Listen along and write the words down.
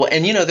Well,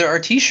 and there are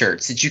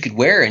T-shirts that you could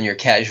wear in your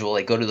casual,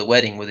 like go to the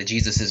wedding with a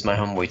 "Jesus is my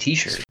homeboy"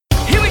 T-shirt.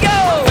 Here we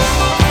go!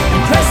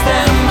 Impress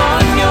them on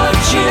your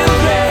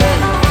children.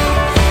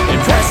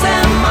 Impress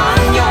them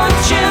on your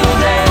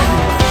children.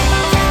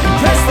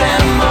 Impress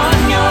them on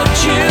your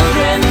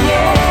children,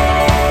 yeah.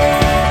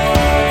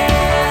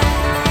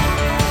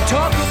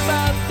 Talk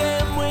about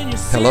them when you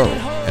see Hello,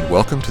 and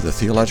welcome to the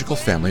Theological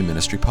Family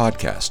Ministry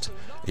Podcast,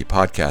 a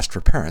podcast for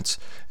parents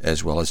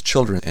as well as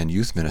children and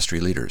youth ministry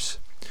leaders.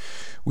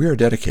 We are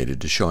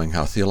dedicated to showing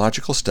how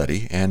theological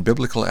study and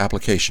biblical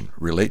application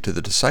relate to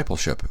the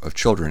discipleship of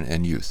children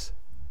and youth.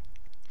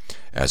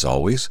 As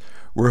always,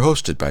 we're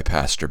hosted by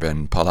Pastor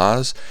Ben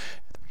Palaz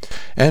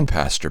and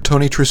Pastor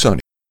Tony Trusoni.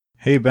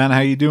 Hey Ben,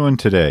 how you doing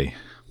today?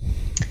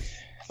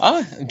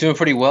 I'm doing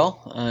pretty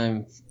well.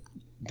 I've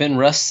been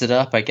rested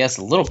up, I guess,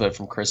 a little bit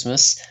from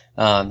Christmas.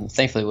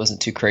 Thankfully, it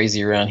wasn't too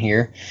crazy around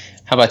here.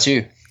 How about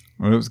you?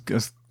 Well, it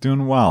was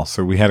doing well.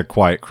 So we had a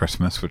quiet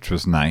Christmas, which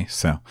was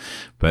nice.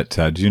 But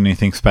did you do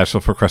anything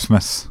special for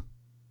Christmas?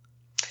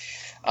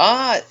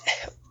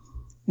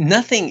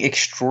 Nothing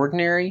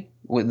extraordinary.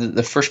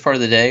 The first part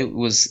of the day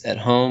was at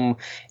home,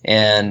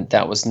 and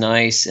that was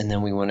nice. And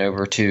then we went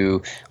over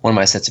to one of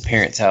my sets of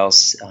parents'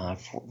 house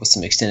with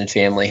some extended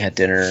family, had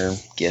dinner,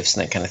 gifts,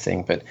 and that kind of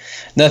thing. But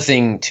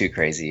nothing too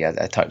crazy. I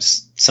talked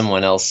to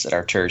someone else at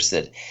our church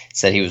that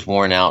said he was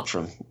worn out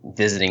from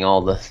visiting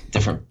all the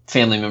different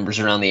family members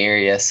around the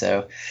area.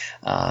 So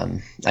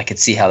I could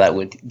see how that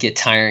would get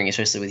tiring,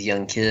 especially with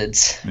young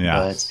kids. Yeah.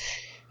 But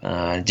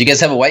do you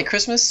guys have a white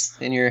Christmas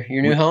in your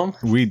new home?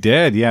 We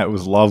did. Yeah, it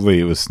was lovely.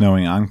 It was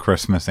snowing on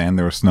Christmas, and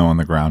there was snow on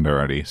the ground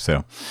already.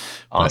 So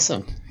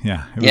awesome.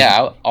 Yeah.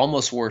 I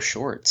almost wore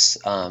shorts.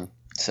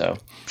 So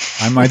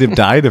I might have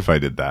died if I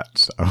did that.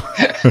 So.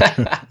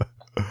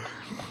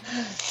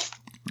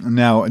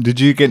 Now, did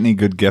you get any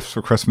good gifts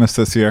for Christmas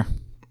this year?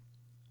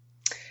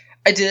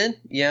 I did.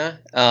 Yeah.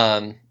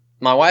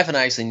 My wife and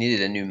I actually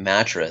needed a new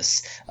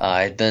mattress.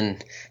 It'd been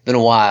a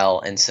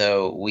while, and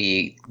so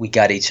we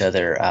got each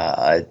other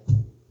a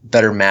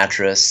better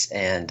mattress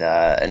and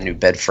a new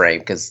bed frame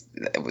because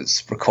it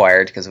was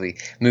required because we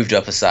moved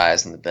up a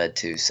size on the bed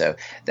too. So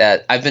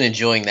that I've been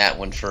enjoying that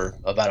one for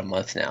about a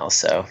month now.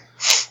 So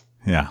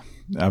yeah.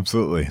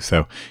 Absolutely.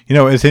 So,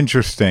 it's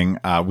interesting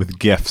with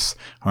gifts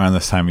around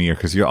this time of year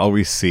because you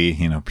always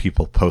see,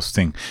 people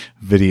posting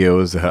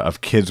videos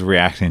of kids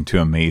reacting to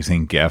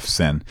amazing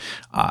gifts. And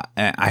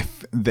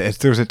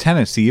there's a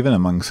tendency, even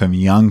among some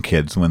young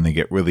kids, when they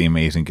get really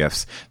amazing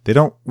gifts, they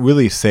don't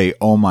really say,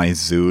 "Oh, my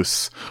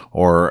Zeus,"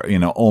 or,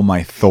 "Oh,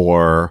 my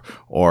Thor,"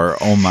 or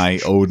 "Oh, my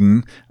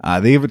Odin."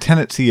 They have a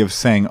tendency of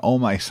saying, "Oh,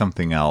 my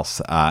something else."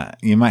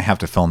 You might have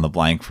to fill in the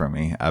blank for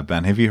me.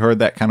 Ben, have you heard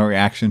that kind of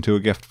reaction to a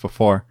gift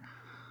before?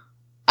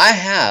 I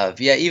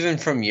have, yeah, even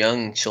from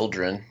young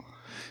children.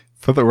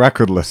 For the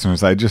record,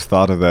 listeners, I just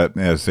thought of that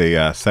as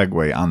a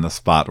segue on the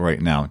spot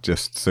right now,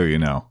 just so you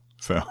know.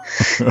 So,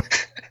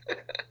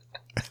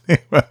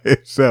 anyway,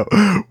 so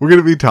we're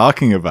going to be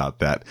talking about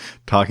that,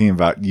 talking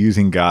about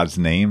using God's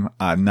name,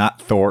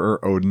 not Thor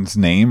or Odin's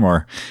name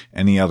or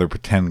any other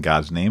pretend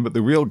God's name, but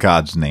the real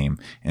God's name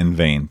in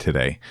vain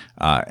today.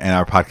 And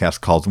our podcast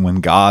calls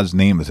 "When God's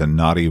Name is a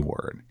Naughty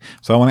Word."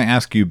 So I want to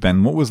ask you,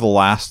 Ben, what was the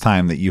last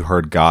time that you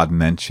heard God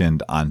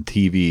mentioned on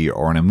TV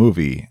or in a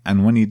movie?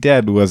 And when you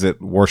did, was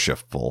it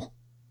worshipful?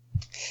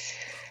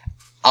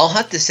 I'll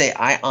have to say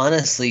I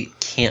honestly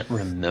can't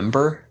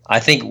remember.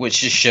 I think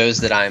which just shows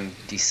that I'm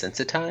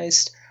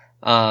desensitized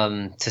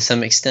to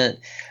some extent.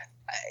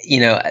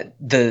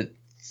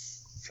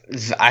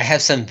 I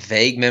have some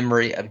vague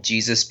memory of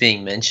Jesus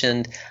being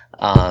mentioned,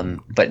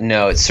 but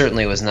no, it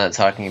certainly was not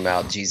talking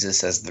about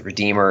Jesus as the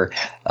Redeemer.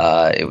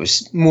 It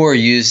was more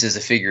used as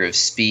a figure of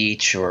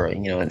speech or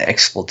an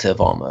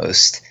expletive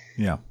almost.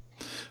 Yeah.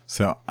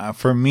 So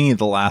for me,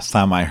 the last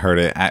time I heard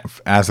it,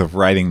 as of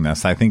writing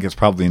this, I think it's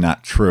probably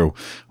not true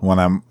when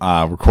I'm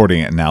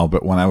recording it now,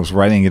 but when I was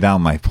writing it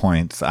down, my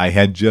points, I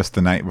had just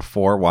the night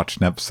before watched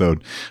an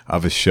episode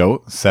of a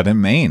show set in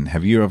Maine.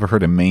 Have you ever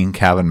heard of Maine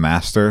Cabin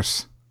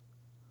Masters?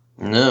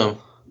 No.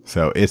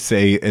 So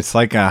it's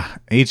like a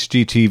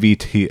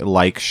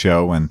HGTV-like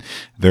show, and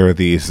there are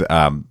these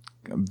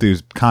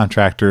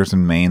contractors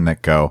in Maine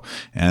that go,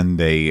 and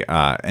they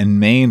in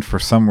Maine, for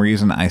some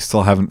reason I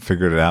still haven't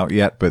figured it out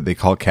yet, but they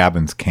call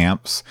cabins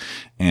camps,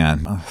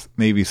 and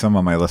maybe some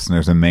of my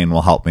listeners in Maine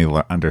will help me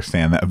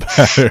understand that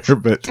better.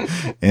 But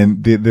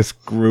in this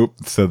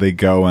group, so they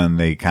go and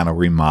they kind of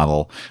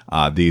remodel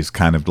these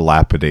kind of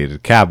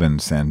dilapidated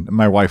cabins, and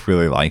my wife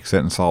really likes it,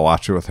 and so I'll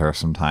watch it with her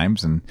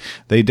sometimes. And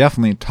they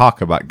definitely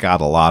talk about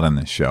God a lot in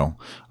this show,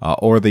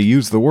 or they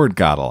use the word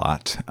God a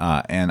lot,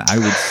 and I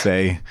would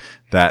say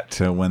that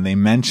when they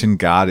mention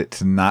God,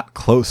 it's not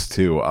close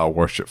to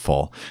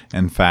worshipful.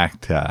 In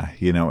fact,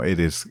 it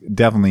is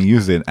definitely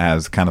used it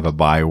as kind of a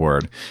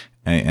byword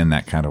in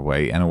that kind of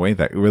way, in a way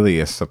that really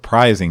is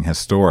surprising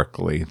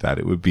historically that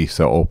it would be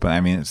so open. I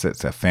mean, it's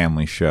a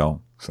family show,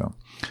 so.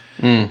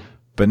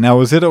 But now,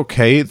 is it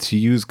okay to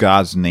use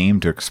God's name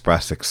to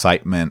express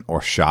excitement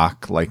or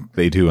shock like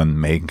they do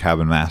in Maine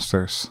Cabin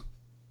Masters?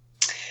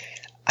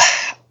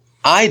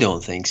 I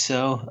don't think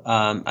so.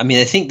 I mean,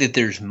 I think that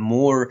there's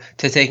more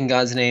to taking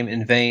God's name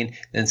in vain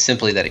than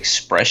simply that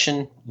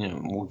expression.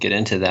 We'll get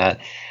into that.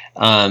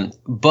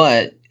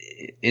 But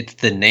it's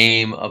the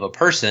name of a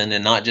person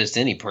and not just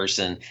any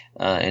person.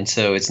 And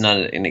so it's not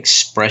an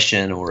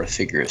expression or a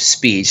figure of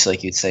speech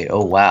like you'd say,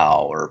 oh,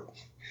 wow, or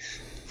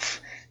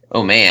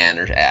oh, man,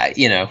 or,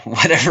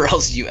 whatever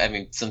else I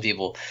mean, some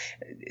people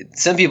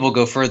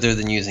go further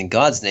than using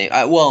God's name.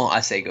 I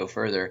say go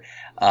further.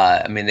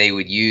 I mean, they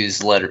would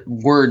use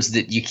words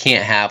that you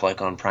can't have like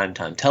on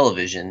primetime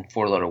television,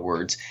 4-letter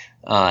words.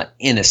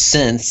 In a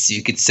sense,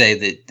 you could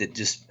say that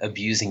just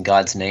abusing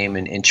God's name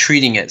and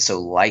treating it so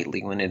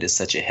lightly when it is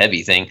such a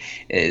heavy thing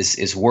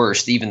is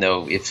worse, even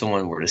though if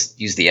someone were to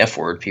use the F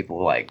word,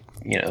 people like,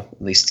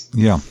 at least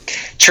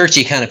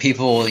churchy kind of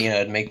people,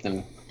 it'd make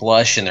them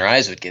blush and their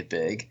eyes would get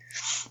big.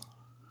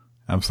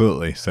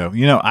 Absolutely. So,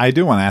 I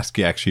do want to ask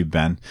you actually,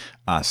 Ben,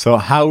 so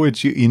how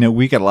would you,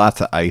 we get lots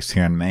of ice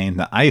here in Maine.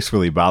 The ice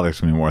really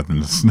bothers me more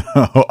than the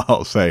snow,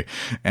 I'll say.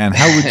 And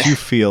how would you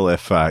feel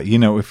if,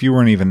 if you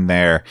weren't even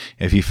there,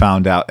 if you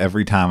found out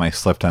every time I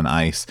slipped on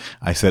ice,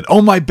 I said,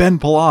 oh, my Ben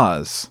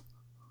Palaz?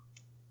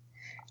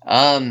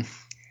 I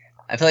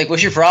feel like,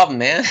 what's your problem,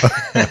 man?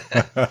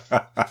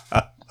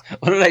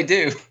 What did I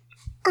do?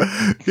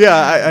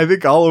 Yeah, I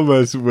think all of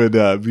us would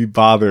be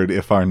bothered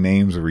if our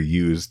names were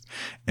used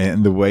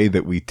in the way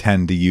that we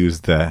tend to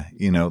use the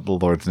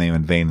Lord's name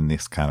in vain in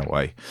this kind of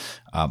way.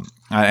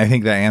 I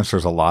think that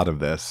answers a lot of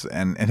this,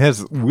 and it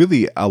has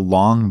really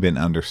long been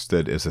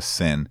understood as a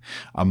sin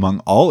among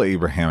all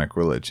Abrahamic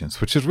religions,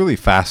 which is really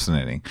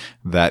fascinating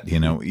that,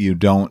 you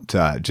don't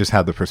just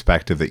have the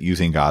perspective that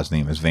using God's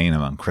name is vain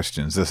among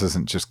Christians. This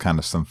isn't just kind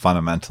of some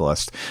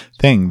fundamentalist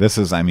thing. This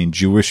is,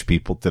 Jewish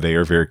people today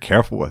are very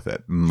careful with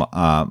it.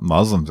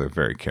 Muslims are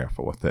very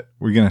careful with it.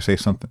 Were you going to say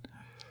something?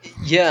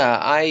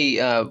 Yeah,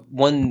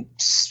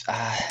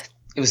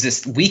 it was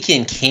this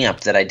weekend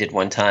camp that I did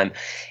one time.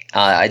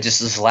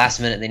 This last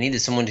minute, they needed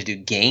someone to do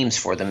games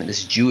for them at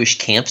this Jewish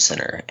camp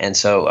center. And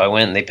so I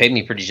went and they paid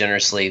me pretty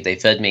generously. They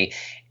fed me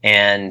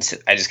and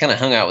I just kind of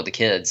hung out with the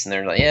kids and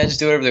they're like, yeah, just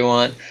do whatever they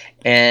want.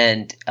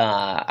 And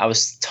I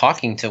was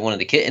talking to one of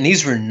the kids, and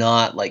these were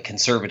not like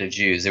conservative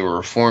Jews. They were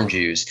Reform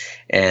Jews.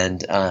 And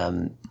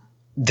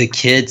the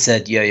kid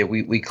said, yeah,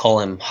 we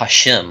call him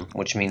Hashem,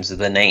 which means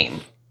the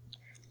name.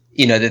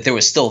 That there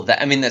was still that.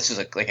 I mean, that's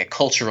just like a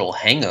cultural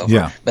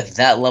hangover, but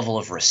that level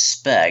of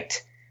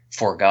respect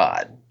for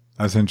God.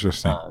 That's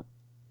interesting.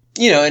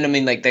 And I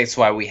mean, like, that's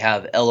why we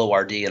have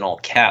LORD in all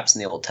caps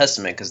in the Old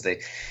Testament, because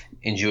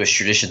in Jewish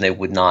tradition, they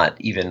would not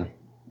even,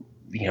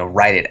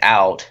 write it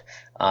out,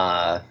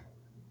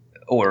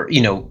 or,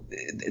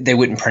 they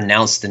wouldn't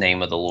pronounce the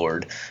name of the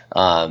Lord,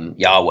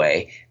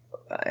 Yahweh.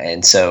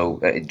 And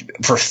so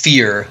for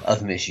fear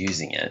of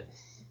misusing it.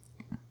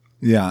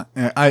 Yeah.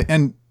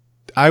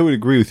 I would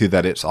agree with you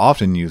that it's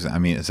often used,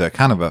 as a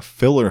kind of a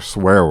filler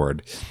swear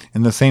word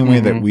in the same way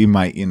that we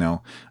might,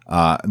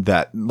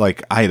 that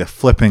like I had a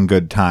flipping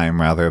good time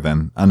rather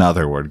than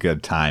another word,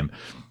 good time.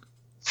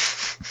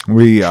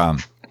 We,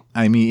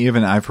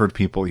 even I've heard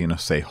people,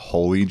 say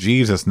holy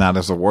Jesus, not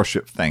as a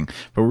worship thing,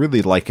 but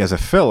really like as a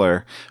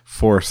filler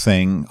for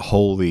saying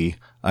holy,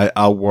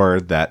 a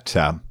word that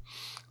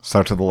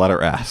starts with the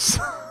letter S,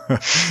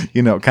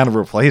 kind of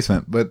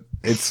replacement, but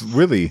it's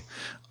really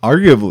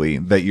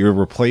arguably that you're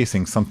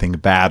replacing something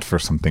bad for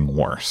something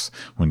worse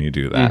when you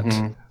do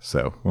that.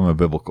 So from a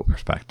biblical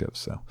perspective.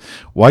 So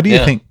why do you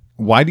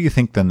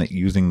think then that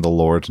using the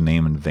Lord's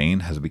name in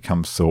vain has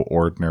become so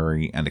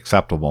ordinary and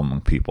acceptable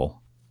among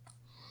people?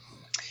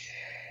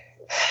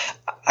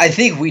 I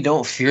think we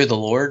don't fear the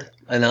Lord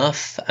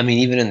enough.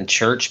 Even in the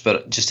church,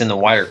 but just in the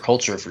wider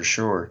culture for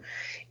sure.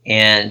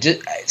 And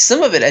just,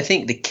 some of it, I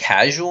think the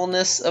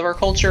casualness of our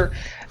culture,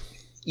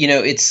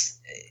 it's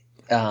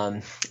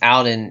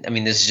out in,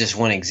 this is just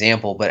one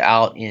example, but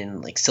out in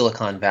like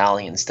Silicon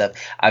Valley and stuff,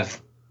 I've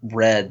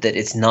read that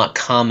it's not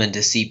common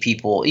to see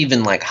people,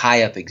 even like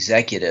high up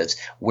executives,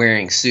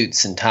 wearing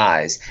suits and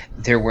ties.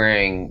 They're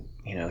wearing,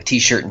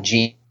 t-shirt and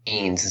jeans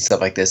and stuff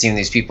like this. Even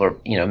these people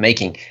are,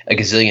 making a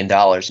gazillion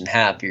dollars and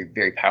have very,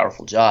 very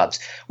powerful jobs.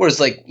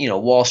 Whereas like,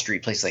 Wall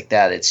Street, place like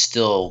that, it's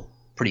still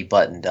pretty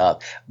buttoned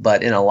up.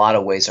 But in a lot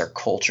of ways, our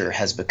culture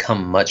has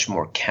become much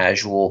more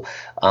casual.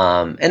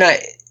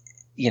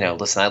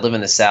 Listen, I live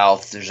in the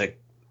South. There's a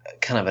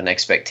kind of an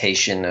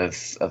expectation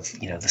of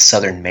the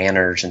Southern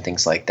manners and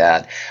things like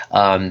that.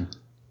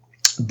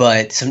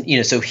 But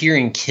so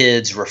hearing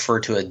kids refer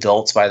to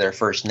adults by their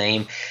first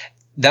name,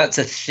 that's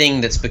a thing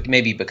that's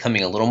maybe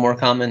becoming a little more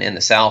common in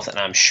the South, and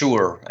I'm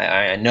sure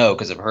I know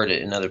because I've heard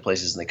it in other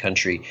places in the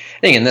country.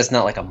 And again, that's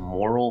not like a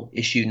moral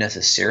issue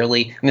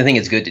necessarily. I think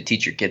it's good to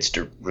teach your kids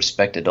to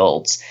respect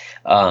adults,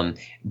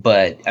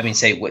 but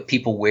say what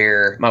people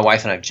wear. My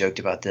wife and I have joked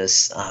about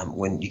this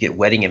when you get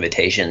wedding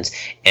invitations,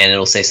 and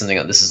it'll say something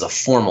like, "This is a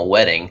formal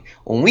wedding."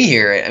 When we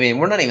hear it,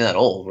 we're not even that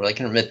old. We're like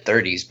in our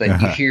mid-30s,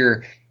 but you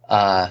hear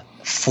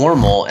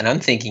formal, and I'm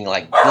thinking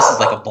like this is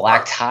like a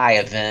black tie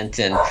event,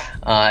 and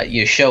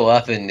you show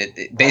up and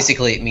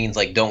basically it means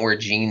like don't wear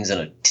jeans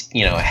and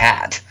a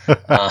hat,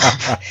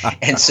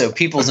 and so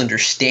people's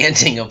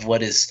understanding of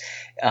what is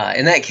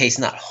in that case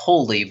not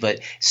holy but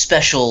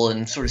special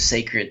and sort of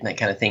sacred and that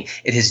kind of thing,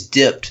 it has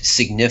dipped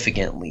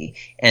significantly.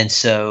 And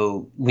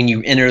so when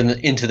you enter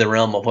into the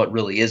realm of what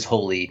really is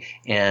holy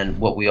and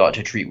what we ought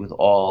to treat with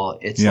awe,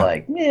 it's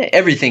like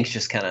everything's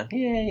just kind of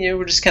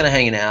we're just kind of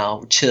hanging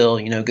out, chill,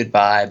 good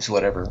vibes,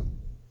 whatever.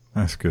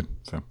 That's good.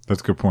 So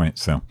that's a good point.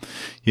 So,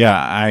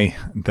 I'm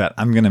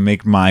going to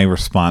make my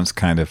response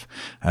kind of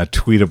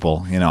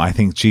tweetable. I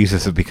think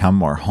Jesus has become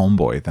more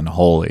homeboy than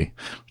holy,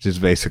 which is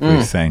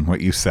basically saying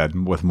what you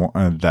said with more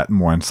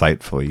more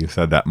insightfully. You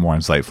said that more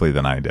insightfully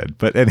than I did.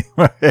 But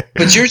anyway,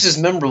 but yours is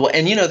memorable,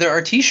 and there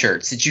are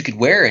T-shirts that you could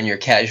wear in your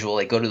casual,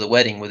 like go to the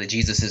wedding with a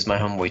 "Jesus is my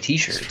homeboy"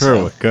 T-shirt. It's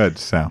true. So. Good.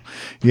 So,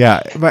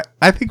 but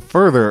I think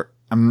further.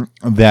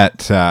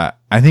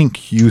 I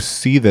think you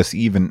see this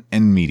even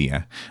in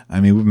media.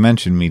 I mean, we've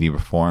mentioned media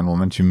before, and we'll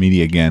mention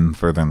media again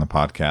further in the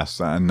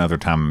podcast. Another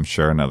time, I'm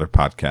sure, another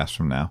podcast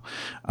from now.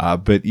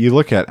 But you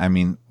look at,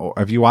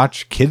 if you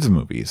watch kids'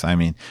 movies,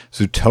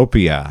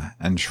 Zootopia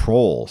and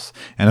Trolls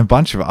and a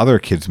bunch of other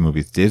kids'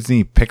 movies,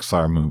 Disney,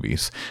 Pixar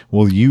movies,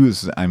 will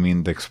use,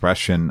 the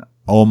expression,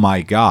 "Oh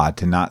my God,"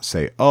 to not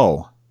say,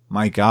 "Oh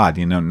my God,"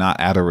 not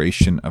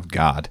adoration of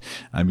God.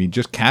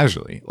 Just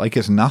casually, like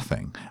it's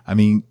nothing.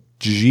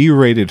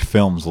 G-rated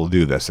films will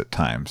do this at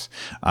times.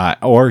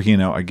 Or,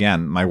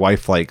 again, my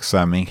wife likes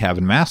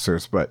Having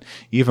Masters, but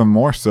even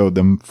more so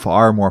the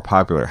far more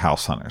popular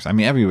House Hunters.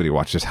 Everybody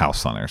watches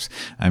House Hunters.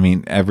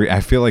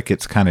 I feel like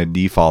it's kind of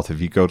default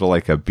if you go to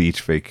like a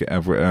beach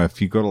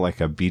if you go to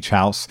like a beach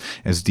house,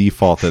 it's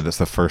defaulted. It's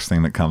the first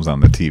thing that comes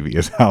on the TV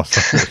is House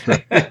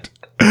Hunters, right?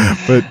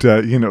 But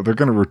they're going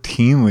to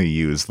routinely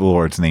use the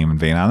Lord's name in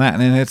vain on that,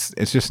 and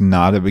it's just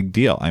not a big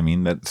deal.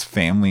 That's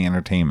family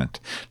entertainment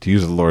to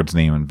use the Lord's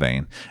name in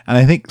vain. And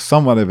I think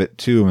somewhat of it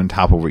too, on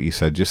top of what you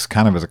said, just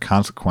kind of as a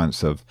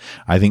consequence of,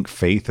 I think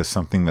faith is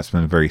something that's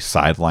been very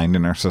sidelined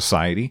in our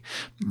society.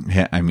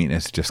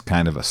 It's just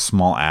kind of a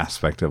small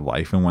aspect of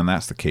life, and when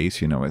that's the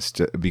case,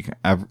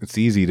 it's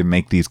easy to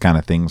make these kind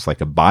of things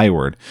like a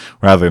byword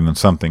rather than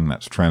something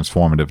that's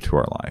transformative to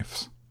our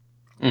lives.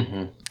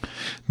 Mm-hmm.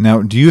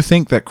 Now, do you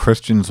think that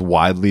Christians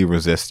widely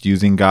resist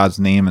using God's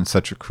name in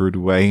such a crude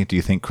way? Do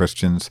you think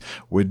Christians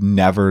would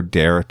never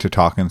dare to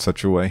talk in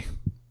such a way?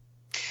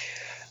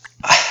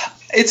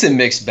 It's a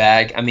mixed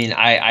bag.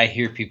 I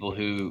hear people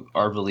who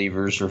are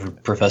believers or who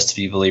profess to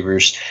be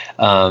believers,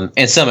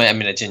 and some,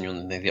 I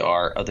genuinely think they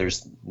are.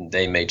 Others,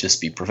 they may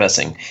just be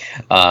professing,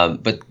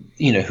 but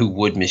who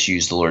would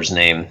misuse the Lord's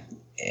name.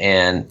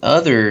 And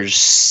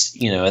others,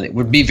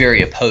 would be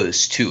very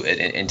opposed to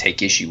it and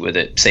take issue with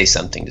it, say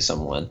something to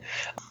someone.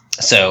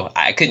 So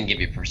I couldn't give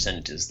you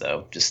percentages,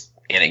 though, just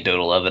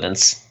anecdotal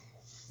evidence.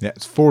 Yeah,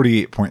 it's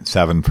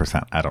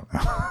 48.7%. I don't know.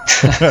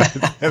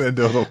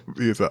 Anecdotal.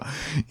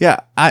 Yeah,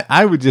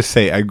 I would just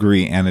say I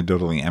agree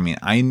anecdotally.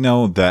 I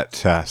know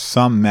that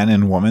some men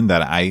and women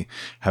that I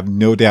have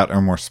no doubt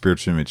are more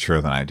spiritually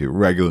mature than I do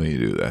regularly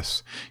do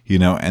this,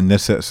 and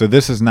this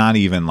is not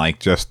even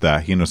like just,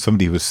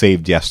 somebody who was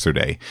saved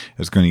yesterday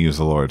is going to use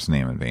the Lord's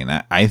name in vain.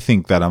 I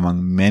think that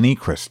among many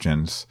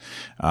Christians,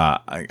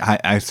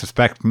 I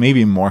suspect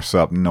maybe more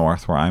so up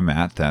north where I'm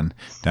at than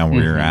down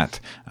where you're at.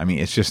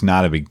 It's just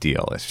not a big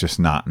deal. It's just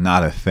not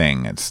a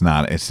thing. It's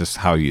just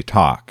how you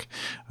talk.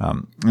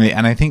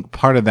 And I think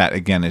part of that,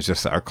 again, is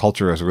just our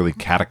culture has really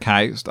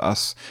catechized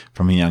us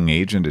from a young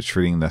age into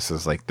treating this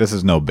as like, this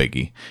is no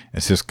biggie.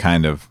 It's just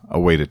kind of a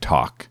way to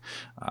talk.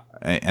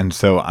 And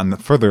so on the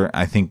further,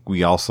 I think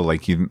we also,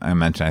 like I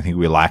mentioned, I think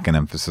we lack an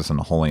emphasis on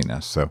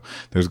holiness. So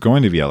there's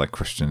going to be other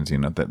Christians,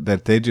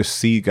 that they just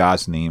see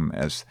God's name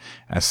as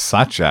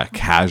such a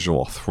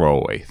casual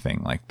throwaway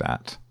thing like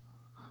that.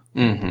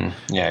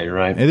 Mm-hmm. Yeah, you're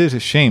right. It is a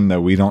shame that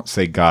we don't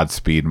say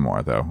Godspeed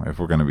more, though, if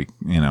we're going to be,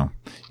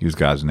 use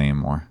God's name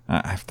more.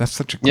 That's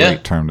such a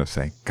great term to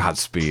say,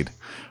 Godspeed.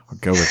 I'll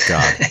go with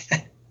God.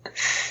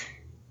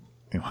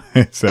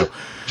 Anyway, so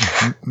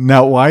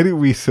now why do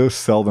we so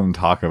seldom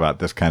talk about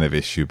this kind of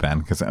issue, Ben?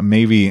 Because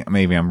maybe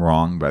I'm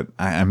wrong, but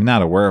I'm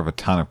not aware of a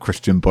ton of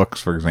Christian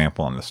books, for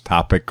example, on this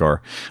topic,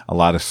 or a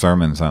lot of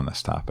sermons on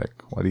this topic.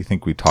 Why do you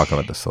think we talk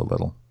about this so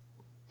little?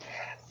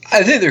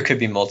 I think there could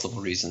be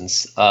multiple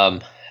reasons.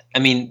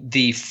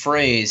 The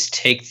phrase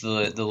 "take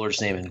the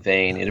Lord's name in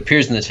vain," it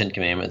appears in the Ten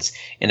Commandments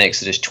in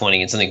Exodus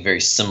 20, and something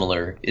very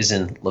similar is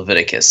in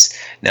Leviticus.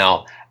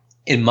 Now,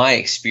 in my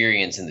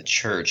experience in the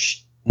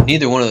church,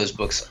 neither one of those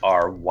books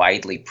are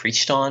widely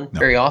preached on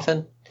very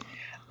often.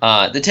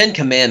 The Ten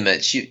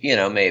Commandments,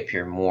 may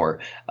appear more,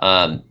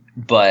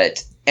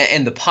 but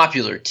the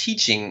popular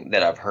teaching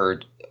that I've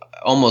heard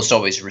almost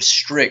always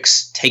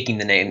restricts taking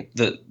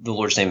the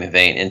Lord's name in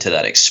vain into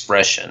that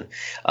expression.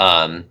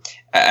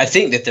 I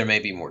think that there may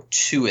be more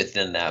to it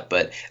than that,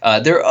 but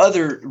there are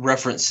other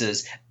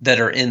references that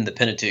are in the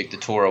Pentateuch, the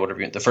Torah,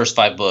 whatever, the first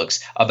 5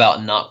 books,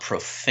 about not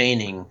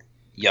profaning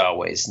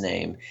Yahweh's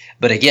name.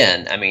 But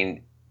again,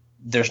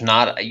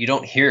 you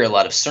don't hear a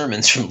lot of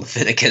sermons from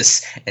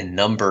Leviticus and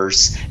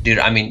Numbers, dude.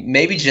 I mean,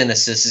 maybe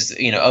Genesis is,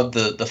 of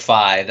the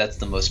five, that's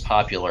the most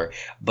popular,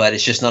 but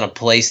it's just not a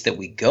place that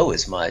we go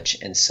as much,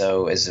 and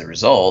so as a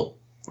result,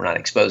 we're not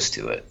exposed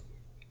to it.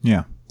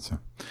 Yeah. So,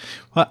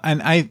 well,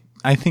 and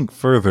I think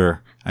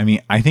further, I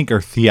mean, I think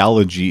our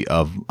theology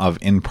of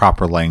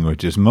improper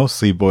language is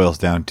mostly boils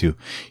down to,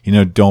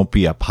 don't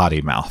be a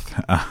potty mouth,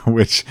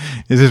 which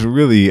is just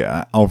really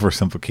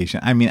oversimplification.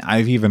 I mean,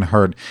 I've even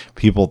heard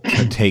people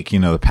take,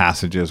 the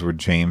passages where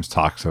James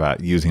talks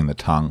about using the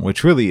tongue,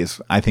 which really is,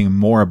 I think,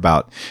 more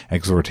about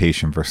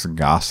exhortation versus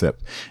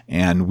gossip.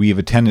 And we have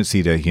a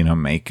tendency to,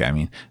 make, I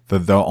mean,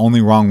 the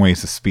only wrong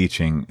ways of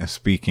speaking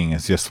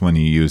is just when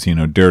you use,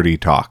 dirty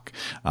talk,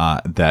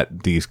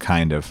 that these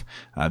kind of,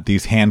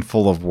 these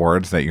handful of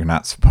words that you're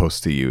not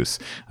supposed to use,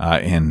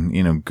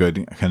 in,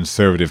 good,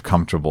 conservative,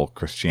 comfortable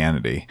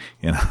Christianity,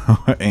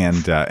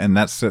 and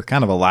that's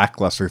kind of a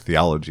lackluster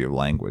theology of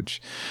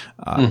language.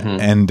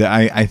 And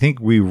I think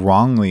we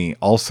wrongly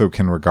also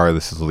can regard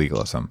this as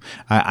legalism.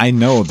 I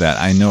know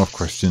of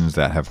Christians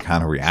that have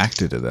kind of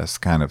reacted to this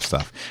kind of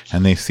stuff,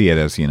 and they see it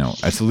as,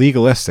 it's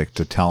legalistic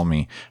to tell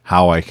me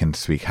how I can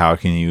speak, how I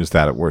can use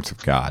that at words of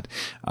God,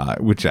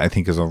 which I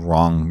think is a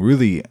wrong,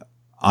 really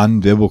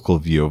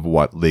unbiblical view of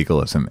what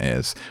legalism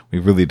is.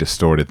 We've really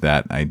distorted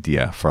that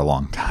idea for a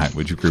long time.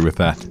 Would you agree with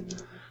that?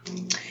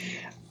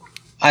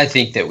 I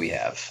think that we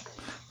have.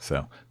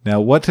 So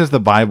now, what does the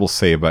Bible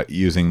say about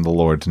using the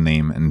Lord's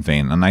name in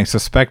vain? And I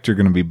suspect you're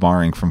going to be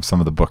borrowing from some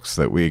of the books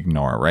that we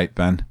ignore, right,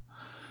 Ben?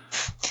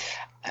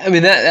 I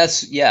mean,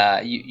 that's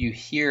you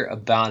hear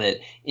about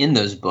it in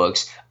those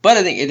books, but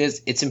I think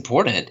it's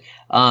important.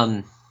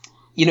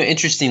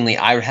 Interestingly,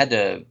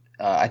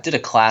 I did a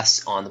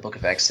class on the book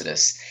of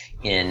Exodus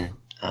in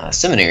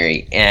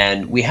seminary,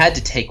 and we had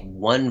to take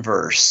one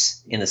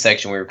verse in the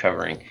section we were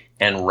covering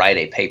and write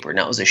a paper.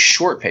 Now, it was a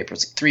short paper.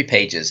 It's like 3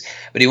 pages,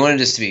 but he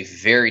wanted us to be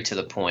very to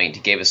the point.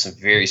 He gave us some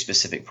very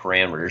specific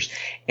parameters,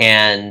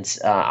 and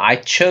I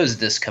chose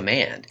this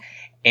command.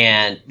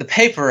 And the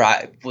paper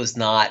was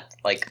not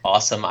like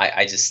awesome.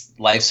 I just,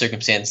 life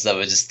circumstances of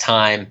it, just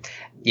time,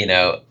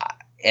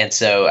 and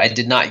so I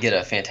did not get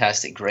a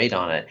fantastic grade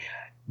on it.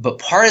 But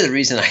part of the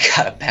reason I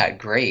got a bad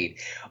grade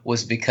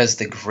was because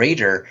the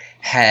grader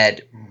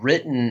had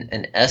written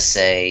an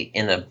essay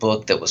in a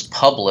book that was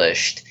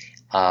published,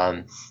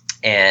 and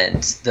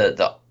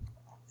the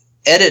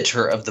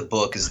editor of the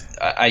book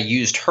I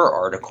used her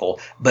article,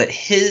 but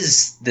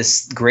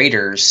this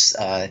grader's,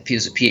 he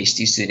was a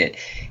PhD student,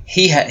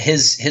 he had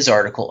his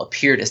article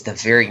appeared as the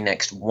very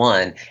next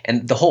one,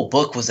 and the whole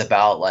book was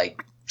about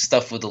like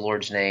stuff with the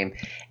Lord's name.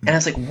 And I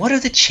was like, what are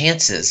the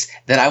chances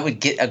that I would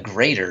get a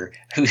grader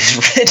who's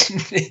written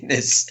in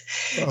this?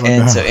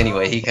 So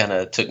anyway, he kind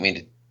of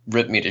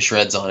ripped me to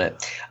shreds on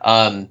it.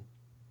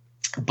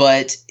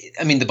 But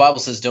I mean, the Bible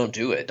says don't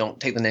do it. Don't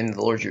take the name of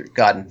the Lord your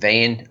God in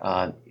vain.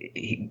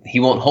 He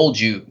won't hold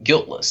you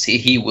guiltless.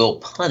 He will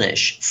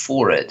punish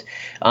for it.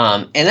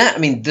 And that, I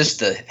mean, just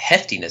the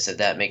heftiness of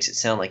that makes it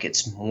sound like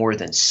it's more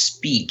than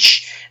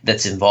speech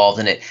that's involved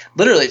in it.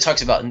 Literally, it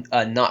talks about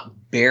not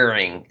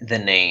bearing the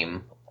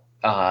name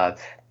of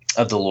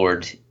the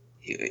Lord,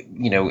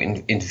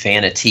 in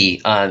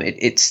vanity.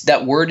 It's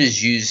that word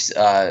is used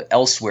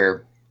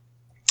elsewhere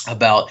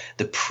about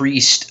the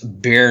priest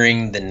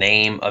bearing the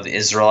name of the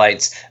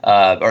Israelites,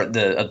 or of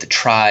the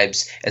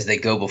tribes as they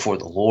go before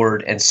the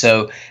Lord. And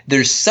so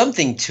there's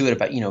something to it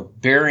about,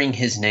 bearing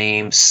his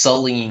name,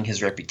 sullying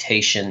his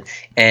reputation,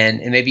 and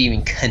maybe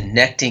even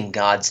connecting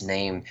God's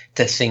name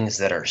to things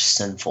that are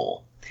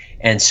sinful.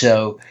 And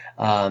so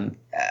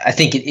I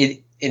think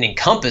it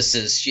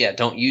encompasses,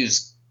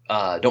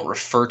 don't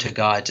refer to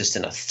God just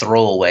in a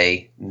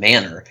throwaway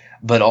manner,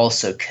 but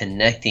also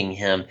connecting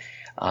him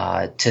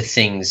to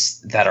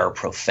things that are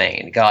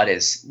profane. God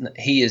is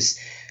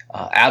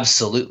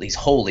absolutely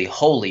holy,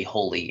 holy,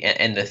 holy,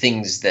 and the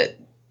things that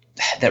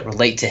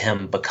relate to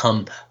him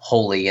become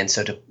holy. And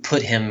so to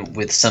put him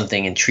with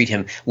something and treat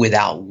him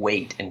without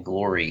weight and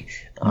glory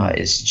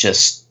is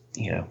just,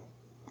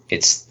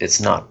 it's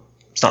not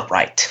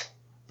right.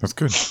 That's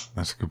good.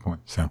 That's a good point.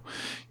 So,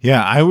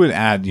 yeah, I would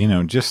add,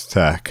 just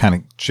to kind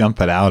of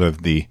jump it out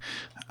of the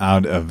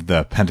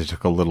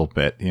Pentateuch a little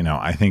bit.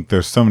 I think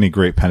there's so many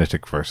great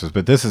Pentateuch verses,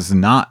 but this is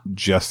not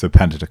just a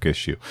Pentateuch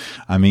issue.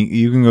 I mean,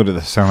 you can go to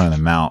the Sermon on the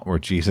Mount where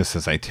Jesus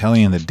says, I tell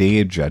you, in the day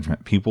of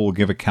judgment, people will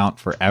give account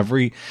for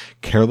every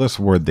careless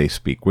word they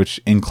speak, which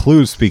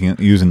includes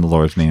using the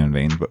Lord's name in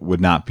vain, but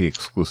would not be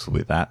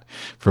exclusively that.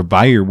 For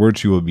by your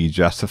words you will be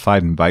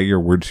justified, and by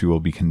your words you will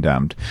be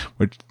condemned.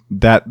 Which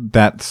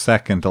that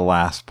second to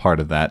last part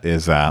of that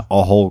is a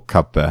whole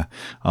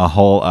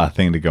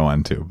thing to go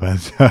into.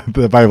 But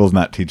the Bible's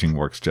not teaching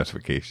works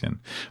justification.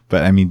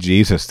 But I mean,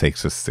 Jesus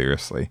takes this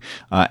seriously.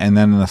 And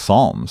then in the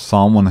Psalms,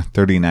 Psalm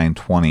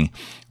 139:20,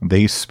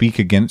 They speak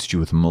against you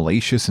with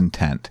malicious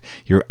intent.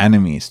 Your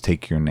enemies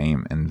take your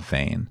name in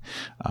vain.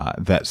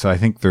 So I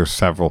think there's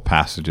several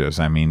passages.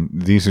 I mean,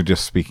 these are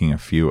just speaking a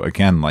few.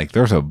 Again, like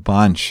there's a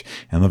bunch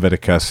in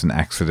Leviticus and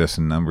Exodus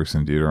and Numbers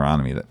and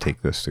Deuteronomy that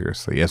take this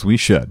seriously, as we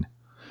should.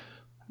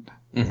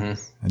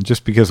 Mm-hmm. And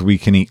just because we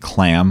can eat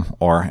clam,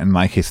 or in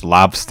my case,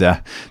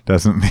 lobster,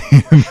 doesn't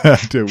mean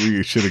that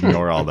we should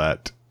ignore all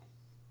that.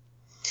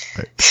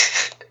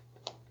 Right.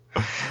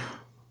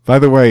 By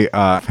the way,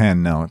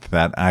 fan note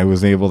that I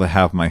was able to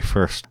have my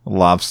first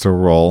lobster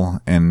roll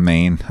in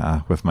Maine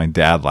with my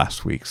dad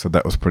last week, so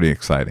that was pretty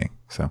exciting.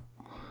 So,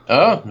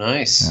 oh,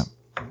 nice.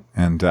 Yeah.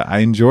 And I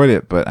enjoyed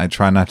it, but I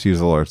try not to use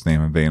the Lord's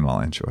name in vain while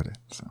I enjoyed it.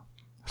 So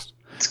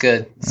it's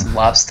good. Some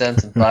lobster and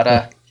some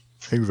butter.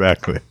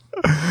 Exactly.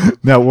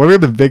 Now, what are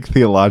the big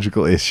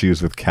theological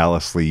issues with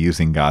callously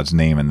using God's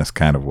name in this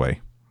kind of way?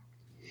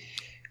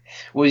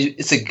 Well,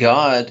 it's a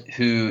God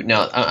who,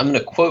 now I'm going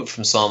to quote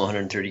from Psalm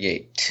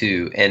 138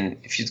 too, and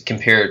if you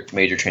compare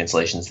major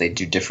translations, they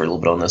do differ a little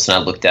bit on this, and I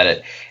looked at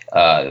it,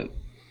 and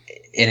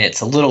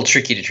it's a little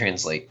tricky to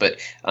translate, but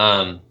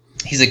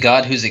he's a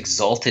God who's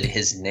exalted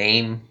his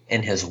name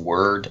and his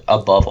word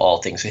above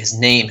all things. So his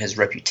name, his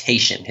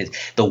reputation,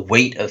 the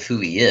weight of who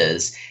he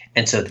is,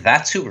 and so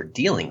that's who we're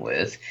dealing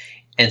with.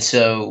 And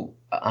so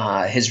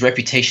his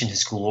reputation,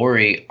 his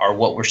glory are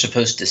what we're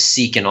supposed to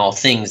seek in all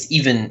things,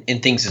 even in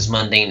things as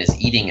mundane as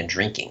eating and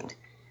drinking,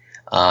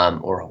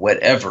 or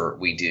whatever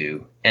we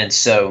do. And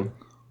so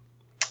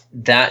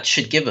that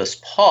should give us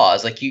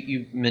pause. Like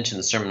you mentioned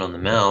the Sermon on the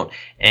Mount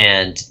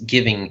and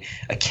giving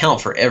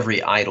account for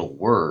every idle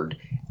word.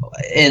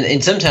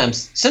 And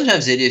sometimes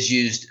it is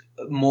used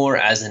more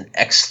as an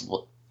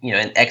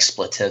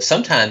expletive.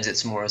 Sometimes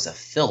it's more as a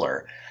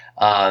filler.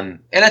 And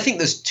I think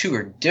those two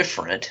are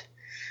different.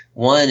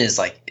 One is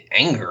like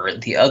anger.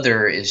 The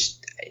other is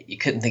you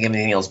couldn't think of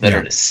anything else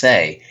better to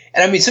say.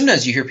 And I mean,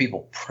 sometimes you hear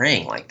people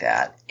praying like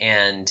that,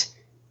 and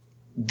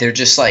they're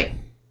just like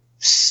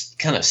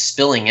kind of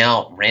spilling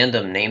out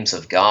random names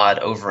of God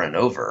over and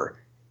over.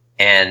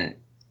 And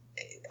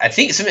I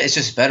think sometimes it's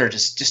just better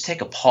just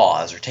take a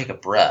pause or take a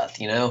breath,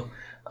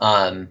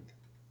 And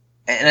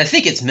I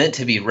think it's meant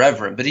to be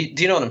reverent. But do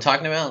you know what I'm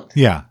talking about?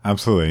 Yeah,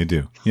 absolutely, I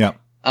do. Yeah.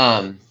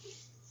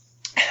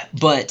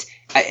 But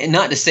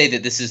not to say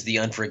that this is the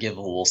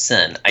unforgivable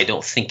sin. I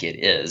don't think it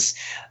is.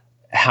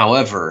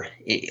 However,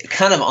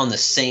 kind of on the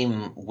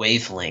same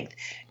wavelength,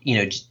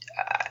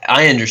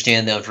 I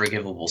understand the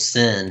unforgivable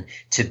sin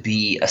to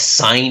be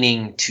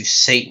assigning to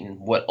Satan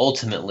what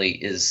ultimately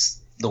is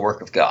the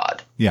work of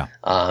God. Yeah.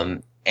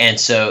 And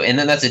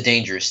then that's a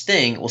dangerous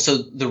thing. Well, so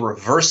the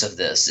reverse of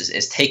this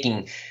is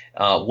taking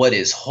what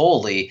is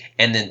holy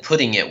and then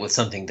putting it with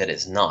something that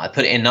is not.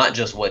 And not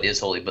just what is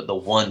holy, but the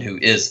one who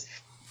is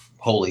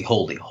holy,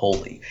 holy,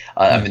 holy.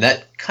 I mean,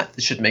 that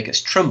should make us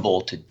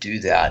tremble to do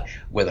that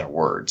with our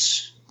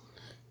words.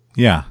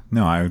 Yeah,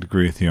 no, I would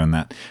agree with you on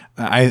that.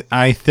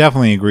 I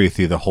definitely agree with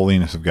you. The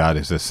holiness of God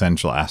is an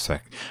essential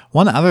aspect.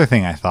 One other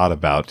thing I thought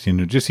about,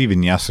 just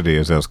even yesterday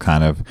as I was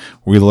kind of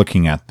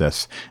relooking at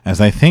this,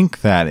 as I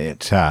think that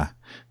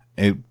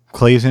it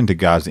plays into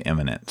God's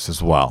immanence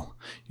as well.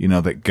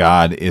 That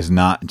God is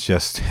not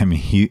just,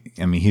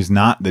 he's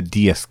not the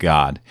deist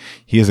God.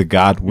 He is a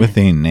God with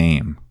a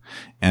name.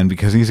 And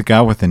because he's a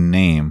God with a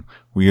name,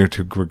 we are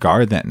to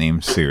regard that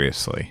name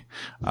seriously.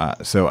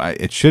 So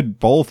it should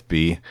both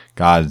be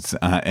God's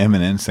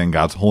eminence and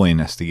God's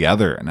holiness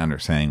together, and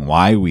understanding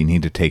why we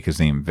need to take his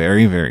name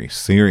very, very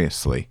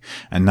seriously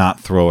and not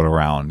throw it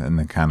around in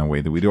the kind of way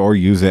that we do, or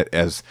use it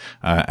as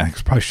an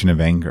expression of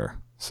anger.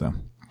 So.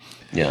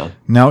 Yeah.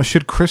 Now,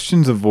 should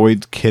Christians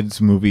avoid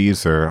kids'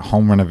 movies or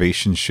home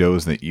renovation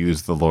shows that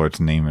use the Lord's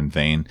name in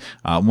vain?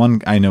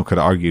 One I know could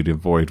argue to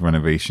avoid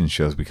renovation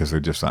shows because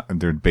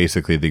they're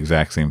basically the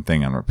exact same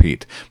thing on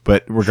repeat.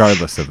 But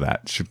regardless of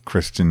that, should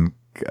Christians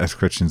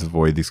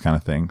avoid these kind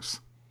of things?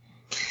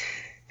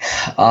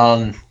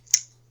 Perhaps.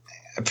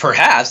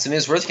 I mean,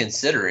 it's worth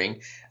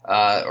considering.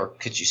 Or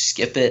could you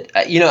skip it?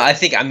 I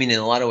think, in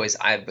a lot of ways,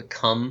 I've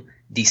become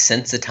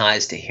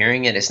desensitized to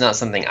hearing it. It's not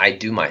something I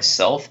do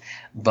myself,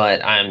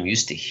 but I'm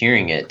used to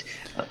hearing it,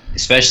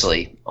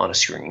 especially on a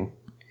screen.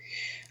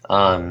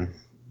 I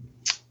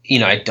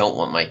don't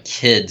want my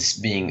kids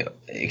being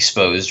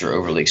exposed or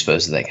overly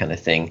exposed to that kind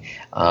of thing.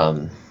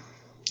 I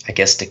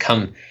guess to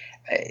come,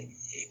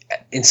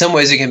 in some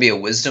ways it can be a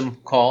wisdom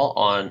call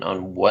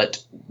on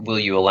what will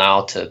you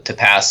allow to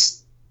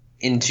pass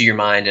into your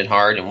mind and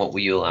heart, and what will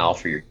you allow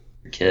for your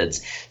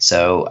kids.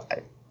 So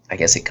I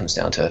guess it comes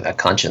down to a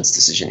conscience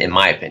decision, in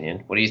my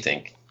opinion. What do you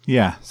think?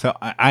 Yeah, so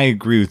I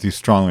agree with you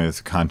strongly. It's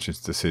a conscious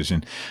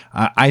decision.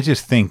 I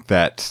just think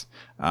that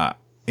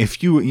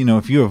if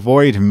you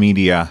avoid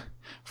media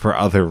for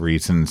other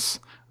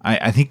reasons,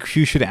 I think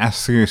you should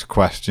ask serious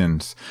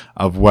questions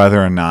of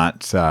whether or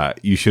not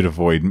you should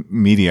avoid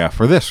media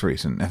for this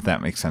reason, if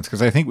that makes sense.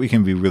 Because I think we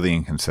can be really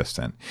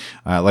inconsistent.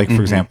 For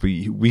example,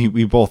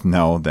 we both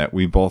know that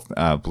we both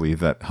believe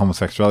that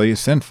homosexuality is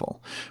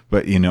sinful.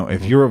 But,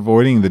 if you're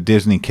avoiding the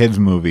Disney kids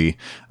movie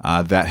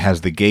that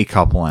has the gay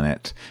couple in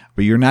it,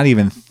 but you're not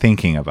even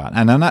thinking about it.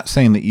 And I'm not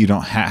saying that you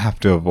don't have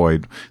to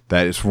avoid,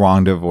 that it's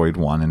wrong to avoid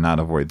one and not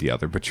avoid the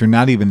other, but you're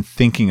not even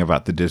thinking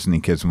about the Disney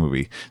kids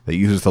movie that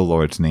uses the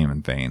Lord's name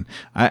in vain.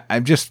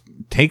 I just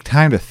take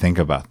time to think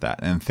about that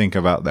and think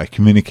about that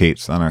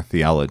communicates on our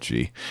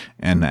theology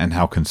and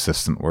how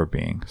consistent we're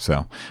being.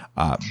 So,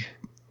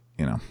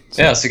 yeah,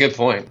 it's a good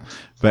point.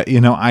 But,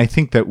 I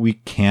think that we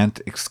can't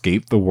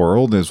escape the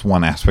world is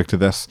one aspect of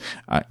this.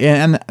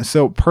 And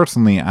so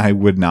personally, I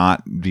would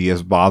not be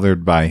as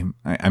bothered by,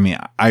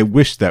 I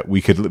wish that we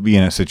could be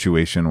in a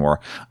situation where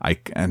I,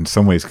 in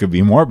some ways, could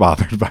be more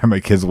bothered by my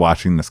kids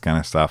watching this kind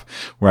of stuff,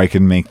 where I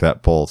can make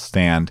that bold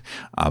stand.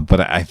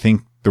 But I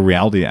think the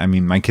reality,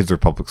 my kids are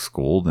public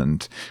schooled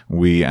and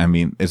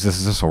this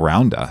is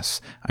around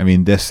us.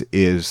 This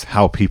is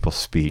how people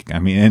speak.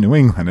 In New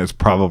England, it's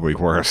probably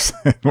worse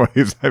in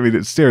ways.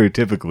 It's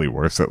stereotypically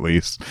worse, at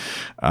least.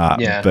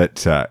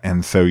 But,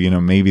 and so,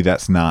 maybe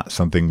that's not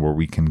something where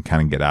we can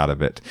kind of get out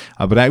of it.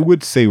 But I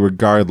would say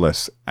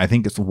regardless, I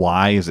think it's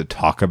wise to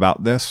talk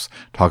about this,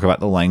 talk about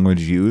the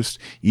language used,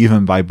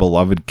 even by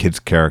beloved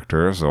kids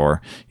characters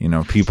or,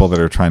 people that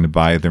are trying to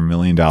buy their $1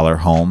 million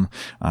home,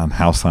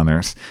 house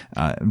hunters,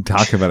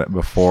 talk about it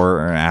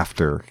before or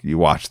after you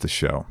watch the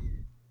show.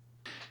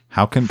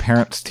 How can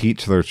parents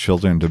teach their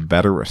children to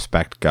better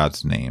respect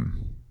God's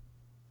name?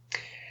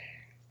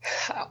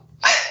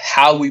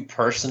 How we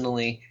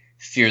personally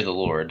fear the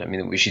Lord.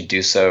 We should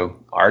do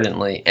so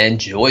ardently and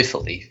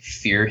joyfully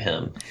fear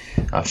him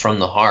from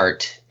the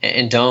heart,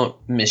 and don't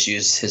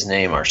misuse his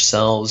name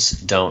ourselves.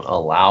 Don't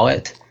allow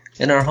it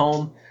in our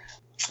home.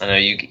 I know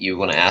you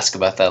want to ask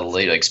about that a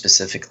little,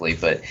 specifically,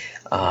 but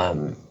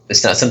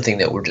it's not something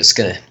that we're just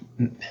going to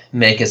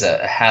make as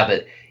a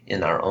habit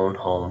in our own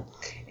home.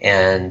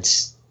 And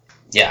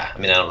I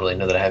don't really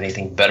know that I have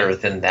anything better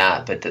than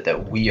that, but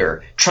that we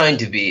are trying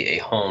to be a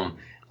home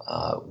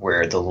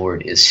where the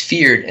Lord is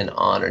feared and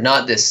honored,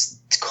 not this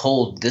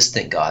cold,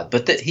 distant God,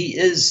 but that he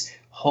is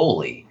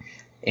holy.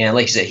 And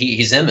like you said,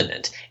 he's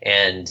immanent,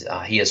 and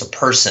he is a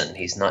person.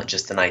 He's not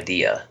just an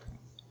idea.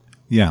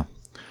 Yeah.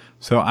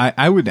 So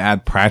I would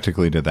add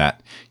practically to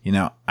that,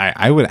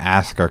 I would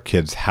ask our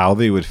kids how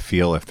they would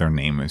feel if their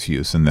name was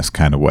used in this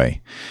kind of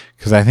way.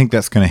 Because I think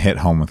that's going to hit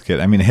home with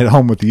kids. It hit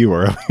home with you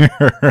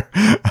earlier.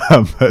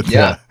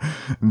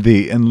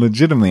 And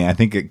legitimately, I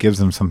think it gives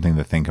them something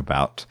to think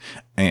about.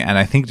 And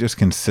I think just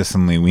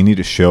consistently, we need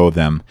to show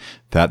them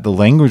that the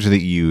language that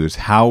you use,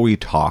 how we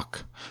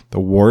talk, the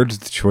words,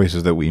 the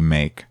choices that we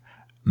make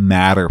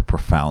matter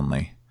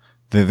profoundly.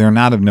 They're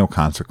not of no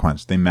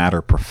consequence. They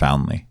matter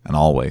profoundly and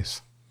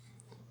always.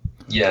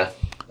 Yeah,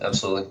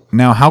 absolutely.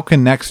 Now, how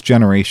can next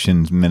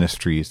generation's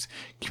ministries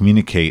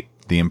communicate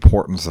the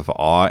importance of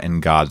awe in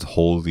God's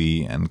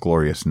holy and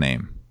glorious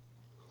name?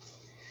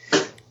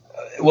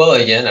 Well,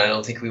 again, I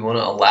don't think we want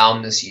to allow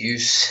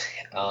misuse.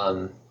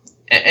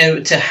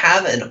 And to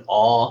have an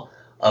awe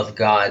of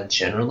God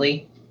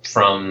generally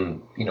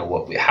from,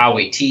 how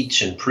we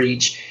teach and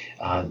preach,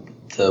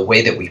 the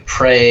way that we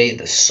pray,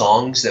 the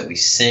songs that we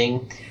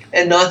sing,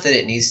 and not that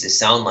it needs to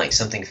sound like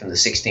something from the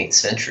 16th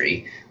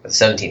century or the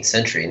 17th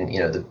century, and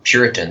the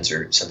Puritans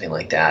or something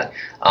like that.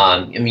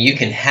 You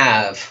can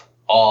have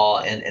awe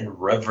and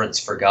reverence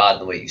for God in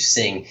the way you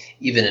sing,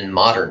 even in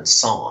modern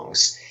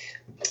songs,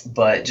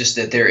 but just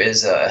that there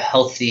is a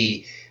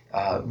healthy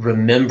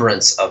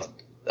remembrance of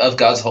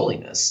God's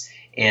holiness,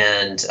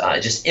 and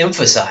just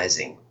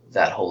emphasizing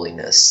that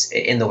holiness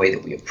in the way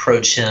that we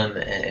approach him,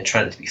 and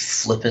trying to be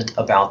flippant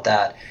about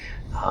that.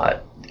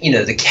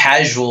 The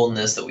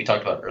casualness that we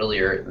talked about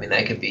earlier,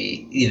 that could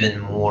be even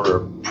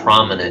more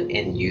prominent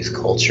in youth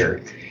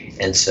culture.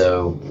 And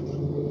so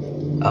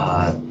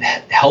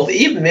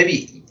helping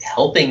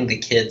the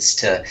kids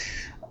to,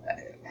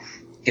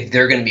 if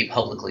they're going to be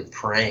publicly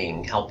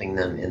praying, helping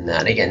them in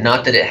that. Again,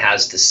 not that it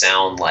has to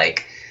sound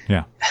like,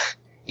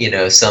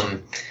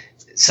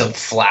 some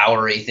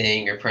flowery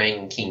thing or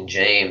praying King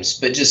James,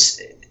 but just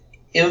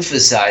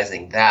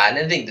emphasizing that.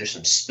 And I think there's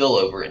some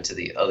spillover into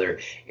the other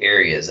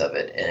areas of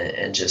it,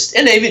 and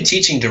even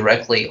teaching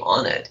directly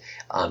on it,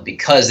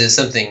 because it's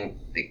something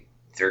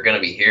they're going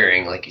to be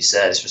hearing, like you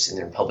said, especially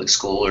in public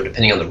school or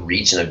depending on the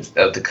region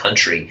of the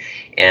country,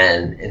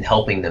 and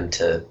helping them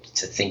to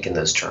think in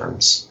those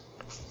terms.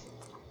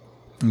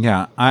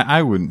 Yeah,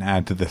 I wouldn't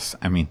add to this.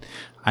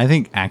 I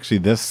think actually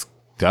this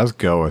does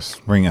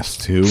bring us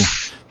to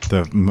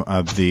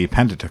the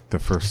Pentateuch, the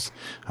first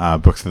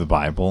books of the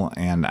Bible,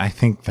 and I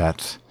think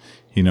that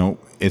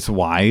it's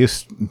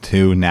wise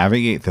to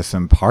navigate this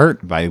in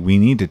part by we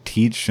need to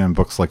teach in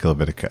books like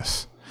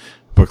Leviticus,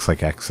 books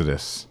like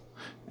Exodus,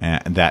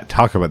 that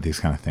talk about these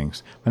kind of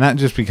things, but not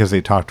just because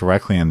they talk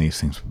directly on these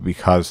things, but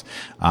because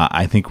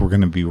I think we're going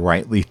to be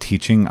rightly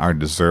teaching our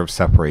deserved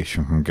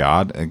separation from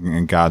God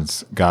and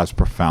God's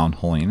profound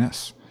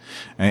holiness.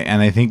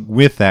 And I think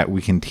with that,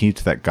 we can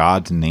teach that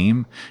God's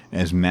name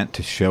is meant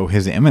to show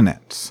his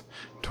immanence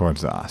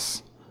towards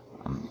us.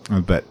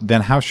 But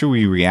then how should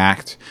we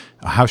react?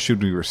 How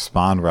should we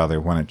respond,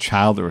 rather, when a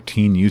child or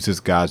teen uses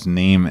God's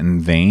name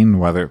in vain,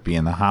 whether it be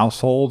in the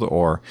household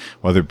or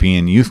whether it be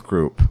in youth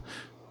group?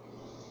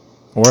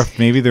 Or if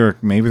maybe they're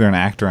an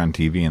actor on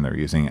TV and they're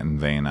using it in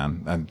vain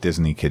on a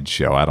Disney kids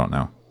show. I don't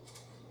know.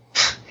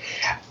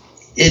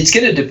 It's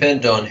going to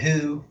depend on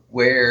who,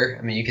 where.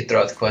 I mean, you could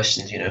throw out the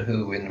questions,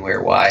 who and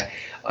where, why,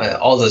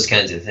 all those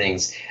kinds of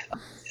things.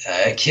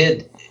 A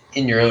kid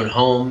in your own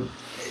home,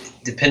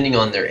 depending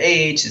on their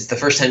age, it's the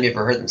first time you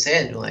ever heard them say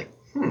it, and you're like,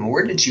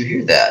 where did you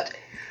hear that?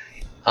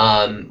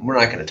 We're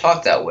not going to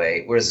talk that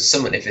way. Whereas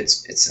if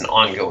it's an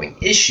ongoing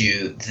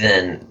issue,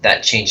 then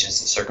that changes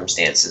the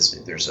circumstances.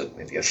 There's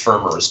maybe a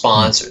firmer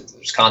response, or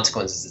there's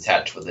consequences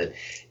attached with it.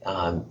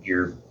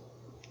 You're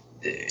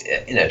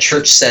in a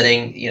church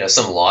setting,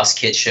 some lost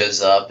kid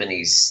shows up and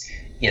he's,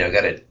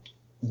 got a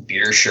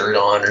beer shirt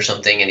on or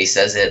something, and he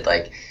says it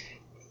like,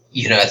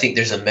 I think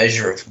there's a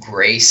measure of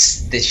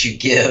grace that you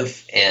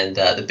give, and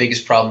the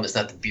biggest problem is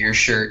not the beer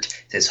shirt,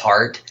 it's his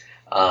heart.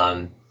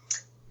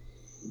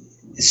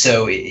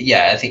 So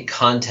I think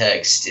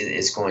context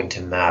is going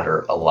to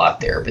matter a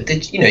lot there. But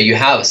then, you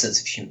have a sense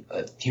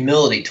of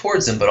humility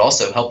towards them, but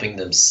also helping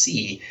them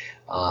see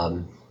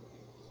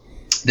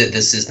that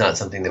this is not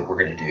something that we're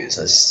going to do.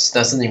 So it's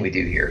not something we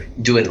do here.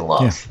 Do it in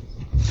love.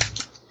 Yeah.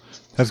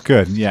 That's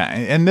good. Yeah.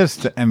 And this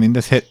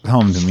hit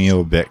home to me a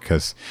little bit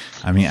because,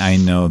 I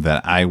know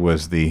that I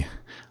was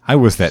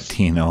that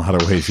teen in a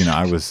lot of ways.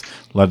 I was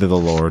led to the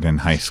Lord in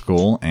high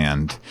school,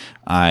 and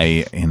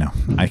I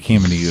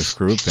came in a youth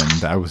group,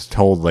 and I was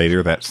told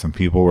later that some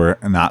people were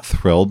not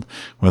thrilled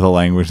with the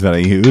language that I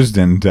used,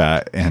 and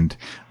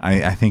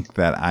I think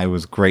that I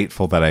was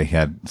grateful that I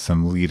had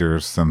some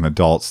leaders, some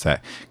adults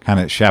that kind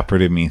of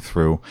shepherded me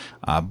through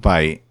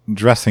by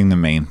addressing the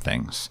main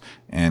things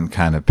and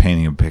kind of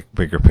painting a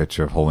bigger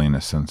picture of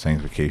holiness and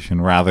sanctification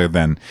rather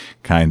than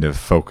kind of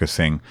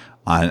focusing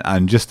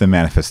on just the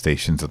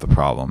manifestations of the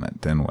problem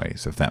in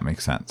ways, if that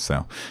makes sense.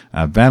 So,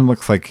 Ben,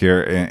 looks like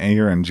you're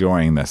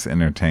enjoying this,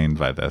 entertained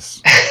by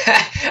this.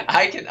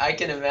 I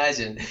can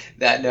imagine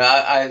that. No,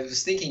 I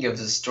was thinking of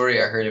the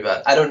story I heard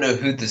about. I don't know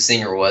who the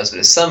singer was, but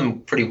it's some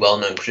pretty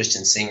well-known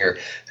Christian singer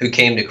who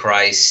came to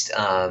Christ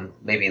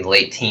maybe in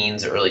late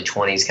teens or early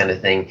 20s kind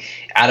of thing,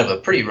 out of a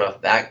pretty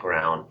rough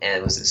background,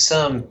 and was at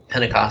some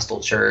Pentecostal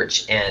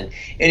church. And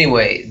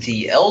anyway,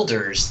 the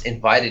elders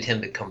invited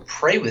him to come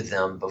pray with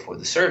them before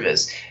the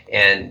service,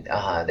 and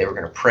they were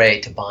going to pray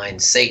to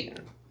bind Satan.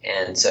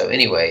 And so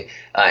anyway,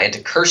 and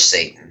to curse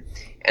Satan.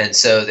 And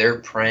so they're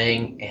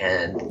praying,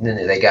 and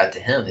then they got to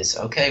him. They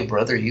said, "Okay,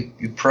 brother, you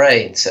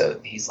pray." And so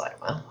he's like,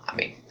 "Well,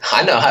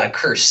 I know how to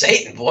curse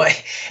Satan, boy."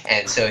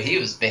 And so he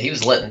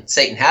was letting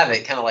Satan have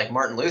it, kind of like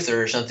Martin Luther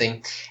or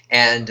something.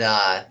 And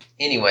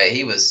anyway,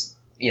 he was,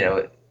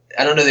 I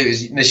don't know that he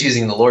was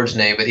misusing the Lord's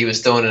name, but he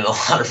was throwing in a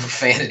lot of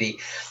profanity.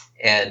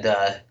 And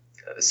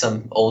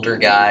some older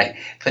guy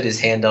put his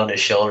hand on his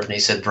shoulder, and he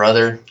said,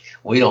 "Brother,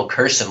 we don't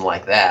curse him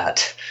like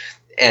that."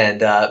 And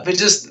but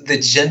just the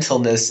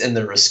gentleness in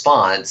the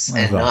response,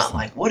 and not awesome.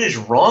 Like, "What is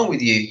wrong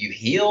with you? You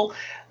heal."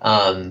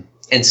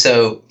 And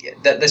so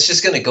that's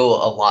just going to go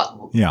a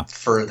lot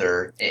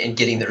further in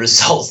getting the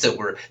results that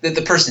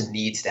the person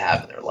needs to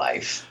have in their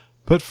life.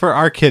 But for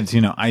our kids,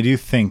 I do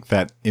think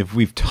that if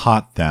we've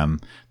taught them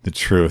the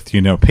truth,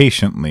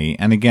 patiently,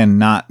 and again,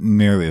 not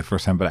merely the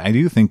first time, but I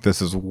do think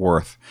this is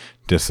worth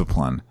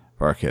discipline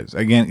for our kids.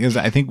 Again, because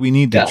I think we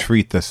need to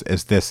treat this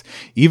as this,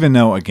 even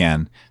though,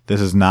 again, this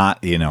is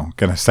not, going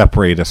to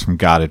separate us from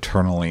God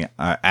eternally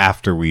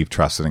after we've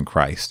trusted in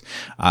Christ.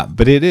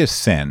 But it is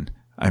sin.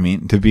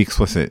 To be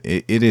explicit,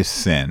 it is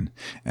sin,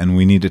 and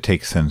we need to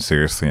take sin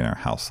seriously in our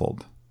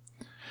household.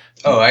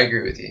 Oh, I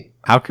agree with you.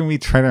 How can we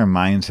train our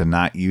minds to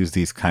not use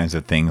these kinds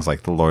of things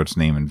like the Lord's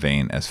name in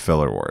vain as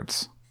filler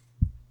words?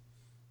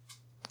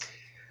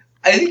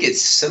 I think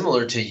it's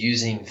similar to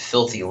using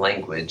filthy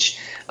language.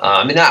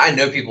 I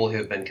know people who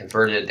have been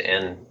converted,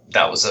 and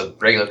that was a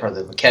regular part of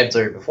the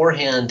vocabulary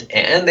beforehand,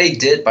 and they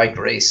did, by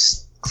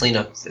grace, clean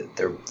up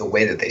the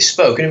way that they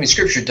spoke. And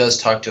Scripture does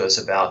talk to us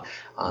about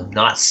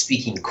not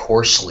speaking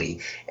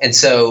coarsely. And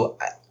so,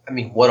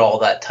 what all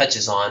that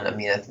touches on,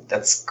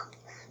 that's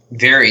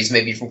varies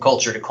maybe from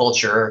culture to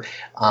culture.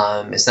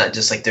 It's not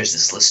just like there's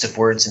this list of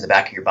words in the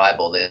back of your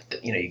Bible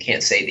that, you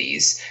can't say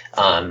these,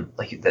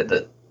 like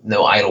the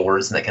no idle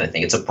words and that kind of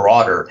thing. It's a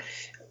broader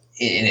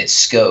in its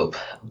scope.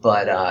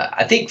 But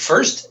I think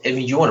first,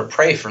 you want to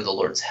pray for the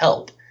Lord's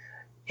help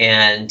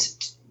and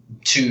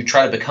to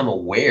try to become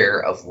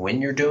aware of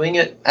when you're doing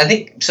it. I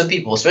think some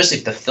people, especially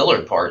the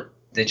filler part,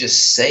 they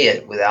just say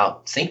it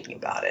without thinking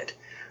about it.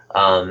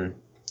 I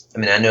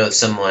know of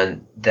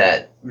someone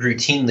that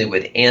routinely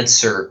would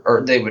answer,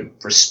 or they would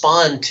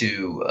respond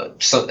to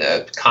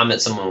a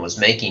comment someone was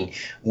making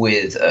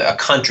with a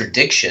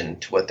contradiction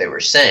to what they were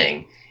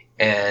saying.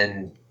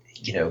 And,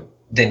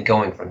 then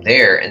going from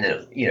there, and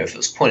then, if it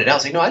was pointed out,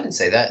 it's like, "No, I didn't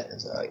say that."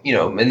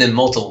 And then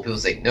multiple people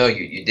say, "No,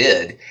 you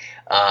did."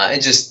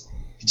 It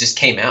just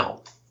came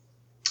out.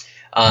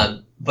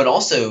 But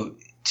also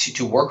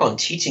to work on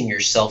teaching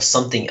yourself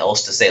something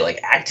else to say, like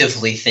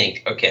actively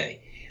think, okay,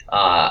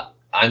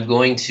 I'm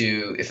going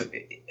to,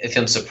 if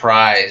I'm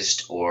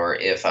surprised or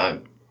if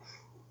I'm,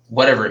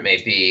 whatever it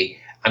may be,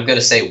 I'm going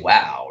to say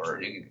wow,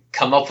 or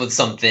come up with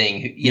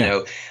something,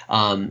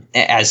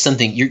 as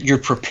something you're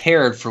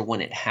prepared for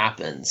when it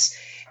happens.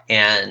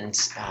 And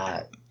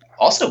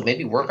also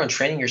maybe work on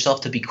training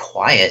yourself to be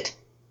quiet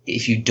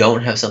if you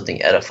don't have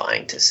something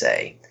edifying to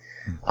say.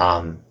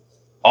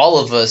 All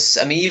of us,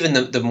 I mean, even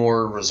the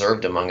more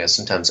reserved among us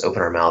sometimes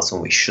open our mouths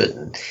when we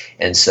shouldn't.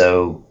 And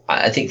so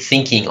I think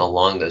thinking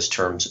along those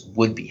terms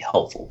would be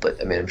helpful.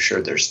 But I mean, I'm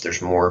sure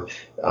there's more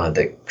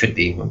that could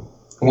be.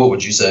 What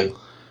would you say?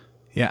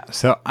 Yeah,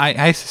 so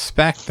I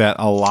suspect that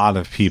a lot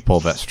of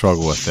people that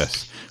struggle with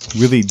this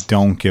really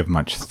don't give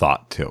much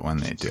thought to it when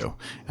they do.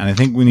 And I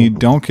think when you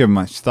don't give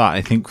much thought,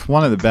 I think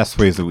one of the best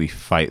ways that we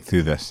fight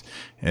through this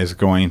is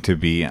going to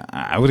be,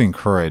 I would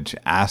encourage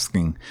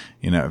asking,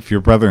 if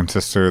your brother and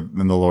sister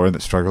in the Lord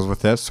that struggles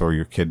with this, or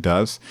your kid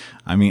does,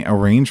 I mean,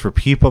 arrange for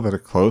people that are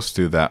close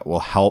to that will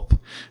help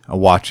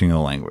watching the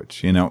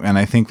language, and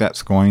I think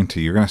that's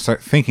you're going to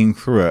start thinking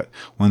through it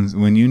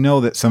when you know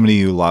that somebody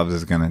you love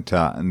is going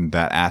to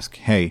that ask,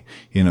 hey,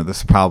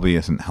 this probably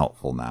isn't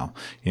helpful now,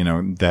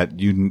 did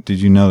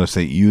you notice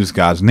that you use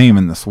God's name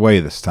in this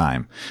way this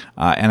time?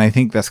 And I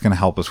think that's going to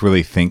help us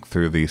really think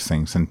through these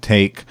things and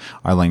take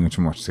our language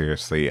more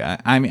seriously.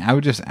 I mean, I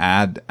would just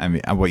add,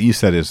 what you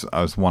said is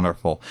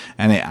wonderful.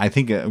 And I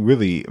think it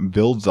really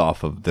builds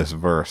off of this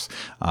verse,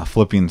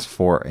 Philippians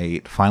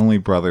 4:8. Finally,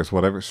 brothers,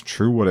 whatever's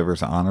true,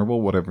 whatever's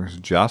honorable, whatever's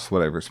just,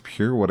 whatever's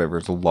pure,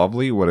 whatever's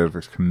lovely,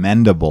 whatever's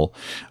commendable,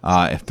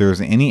 if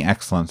there's any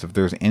excellence, if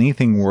there's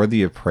anything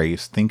worthy of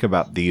praise, think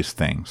about these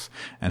things.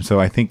 And so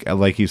I think,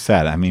 like you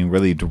said,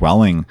 really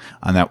dwelling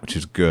on that which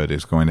is good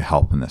is going to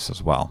help in this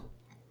as well.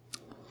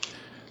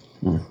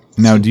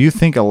 Now, do you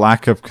think a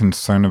lack of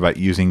concern about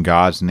using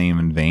God's name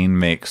in vain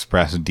may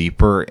express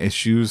deeper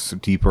issues,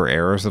 deeper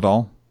errors at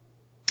all?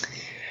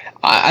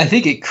 I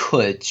think it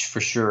could,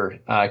 for sure.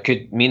 It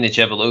could mean that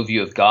you have a low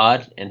view of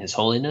God and His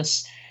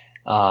holiness.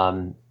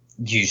 It's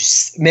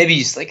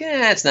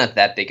not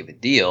that big of a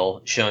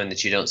deal, showing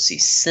that you don't see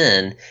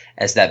sin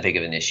as that big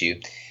of an issue.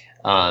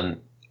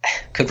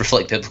 Could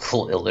reflect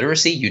biblical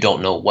illiteracy. You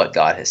don't know what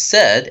God has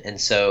said,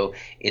 and so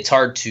it's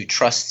hard to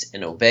trust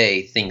and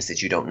obey things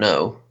that you don't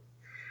know.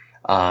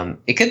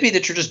 It could be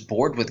that you're just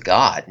bored with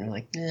God, and you're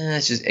like,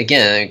 it's just,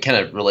 again, it kind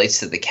of relates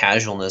to the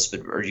casualness,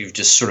 or you've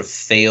just sort of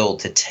failed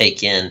to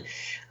take in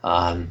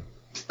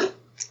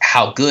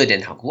how good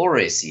and how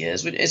glorious He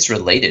is. It's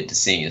related to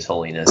seeing His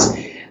holiness,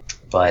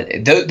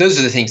 but those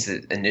are the things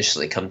that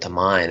initially come to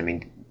mind. I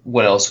mean,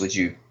 what else would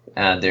you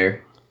add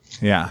there?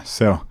 Yeah,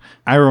 so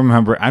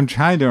I'm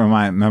trying to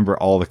remember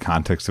all the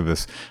context of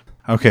this.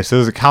 Okay, so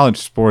there's a college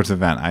sports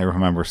event I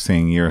remember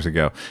seeing years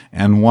ago,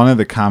 and one of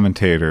the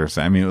commentators,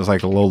 it was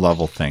like a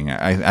low-level thing.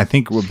 I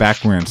think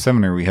back when we were in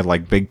seminary, we had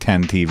like Big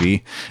Ten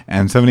TV,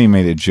 and somebody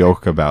made a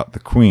joke about the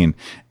Queen,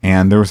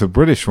 and there was a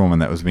British woman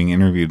that was being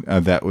interviewed,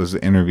 that was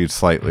interviewed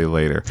slightly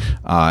later,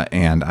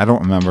 and I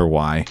don't remember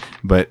why,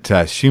 but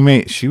she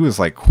was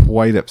like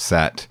quite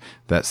upset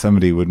that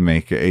somebody would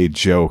make a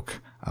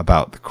joke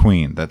about the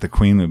Queen, that the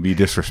Queen would be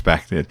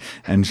disrespected.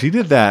 And she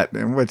did that,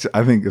 which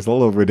I think is a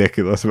little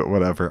ridiculous, but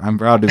whatever. I'm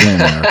proud to be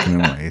an American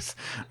in ways.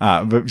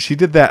 But she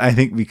did that, I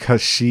think, because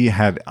she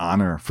had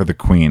honor for the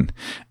Queen.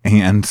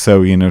 And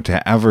so,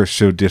 to ever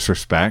show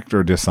disrespect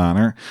or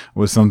dishonor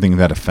was something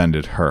that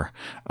offended her.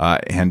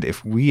 And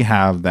if we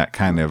have that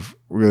kind of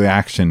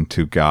reaction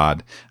to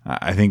God,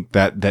 I think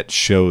that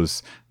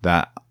shows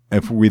that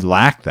if we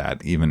lack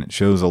that, even, it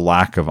shows a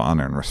lack of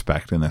honor and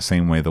respect in the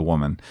same way the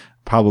woman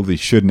probably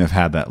shouldn't have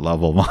had that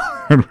level of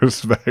honor and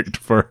respect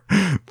for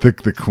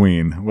the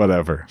Queen,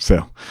 whatever.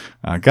 So,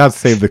 God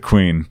save the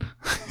Queen.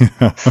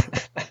 All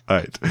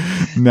right.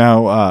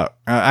 Now,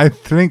 I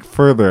think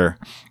further,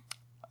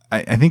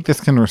 I think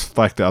this can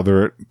reflect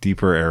other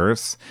deeper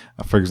errors.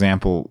 For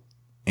example,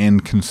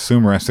 in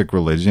consumeristic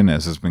religion,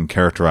 as has been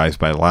characterized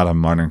by a lot of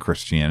modern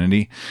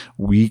Christianity,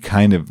 we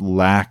kind of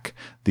lack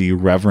the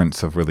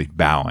reverence of really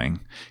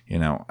bowing.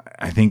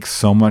 I think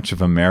so much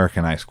of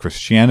Americanized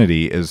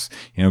Christianity is,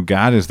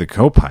 God is the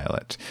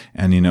co-pilot,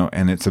 and,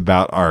 and it's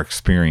about our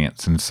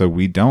experience. And so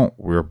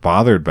we're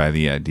bothered by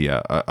the idea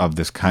of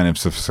this kind of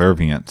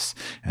subservience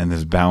and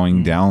this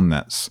bowing down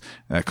that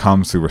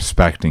comes through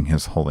respecting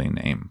His holy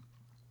name.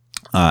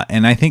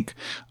 And I think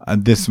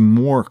this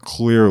more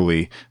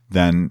clearly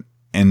than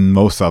in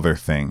most other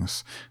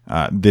things,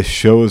 this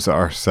shows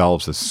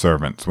ourselves as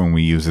servants when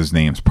we use His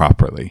names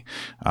properly,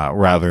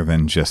 rather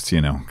than just,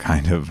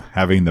 kind of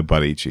having the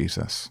buddy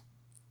Jesus.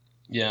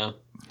 Yeah.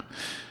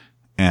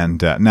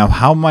 And now,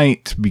 how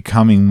might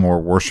becoming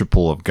more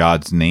worshipful of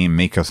God's name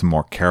make us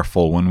more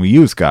careful when we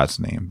use God's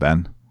name,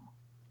 Ben?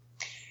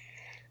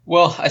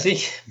 Well, I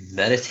think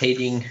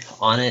meditating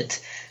on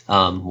it,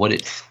 what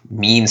it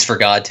means for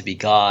God to be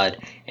God,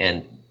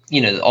 and,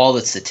 all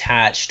that's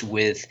attached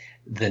with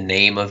the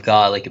name of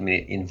God, it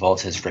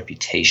involves His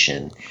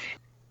reputation.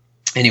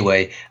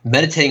 Anyway,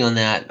 meditating on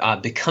that,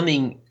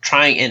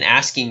 trying and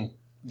asking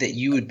that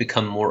you would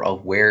become more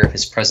aware of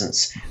His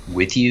presence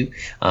with you,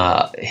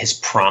 His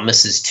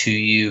promises to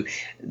you,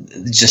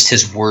 just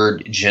His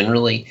word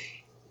generally.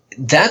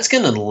 that's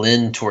going to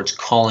lend towards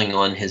calling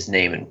on his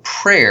name in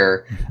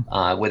prayer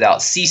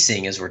without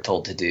ceasing, as we're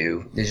told to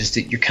do. It's just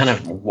that you're kind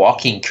of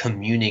walking,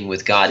 communing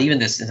with God. Even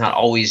this is not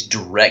always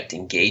direct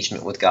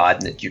engagement with God,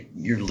 and that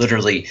you're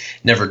literally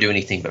never do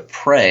anything but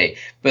pray,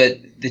 but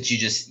that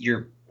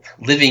you're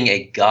living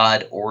a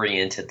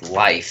God-oriented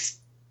life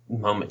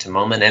moment to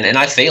moment. And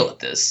I fail at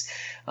this.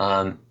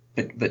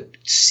 But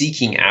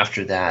seeking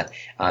after that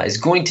is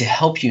going to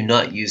help you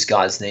not use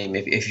God's name.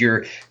 If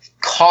you're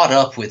caught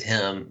up with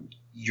him,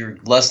 you're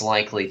less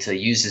likely to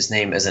use his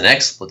name as an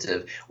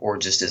expletive or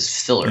just as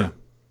filler.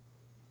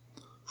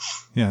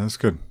 Yeah, that's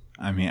good.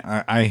 I mean,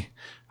 I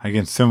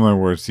get similar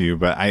words to you,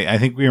 but I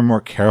think we are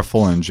more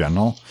careful in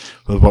general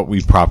with what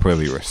we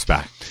properly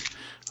respect.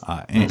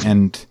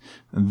 And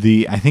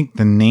I think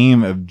the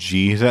name of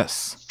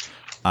Jesus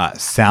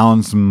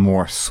sounds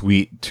more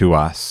sweet to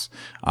us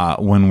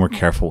when we're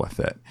careful with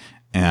it.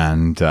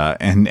 And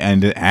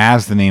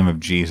as the name of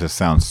Jesus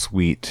sounds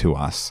sweet to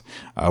us,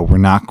 we're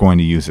not going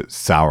to use it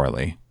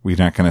sourly. We're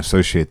not going to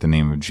associate the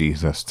name of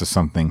Jesus to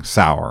something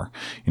sour,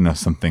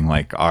 something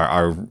like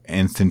our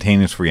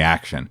instantaneous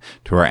reaction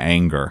to our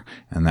anger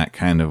and that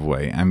kind of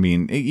way.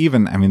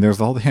 There's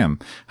all the hymn,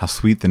 how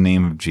sweet the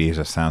name of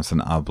Jesus sounds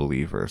in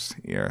unbelievers'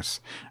 ears.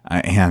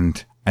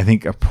 And I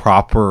think a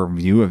proper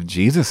view of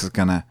Jesus is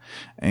and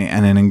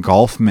an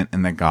engulfment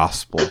in the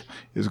gospel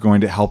is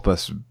going to help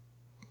us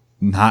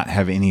not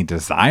have any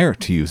desire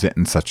to use it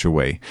in such a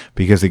way,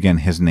 because again,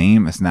 his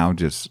name is now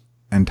just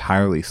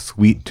entirely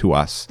sweet to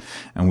us,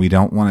 and we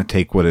don't want to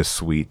take what is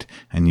sweet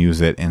and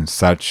use it in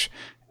such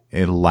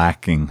a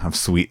lacking of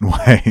sweet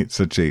way,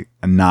 such a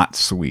not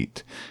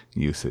sweet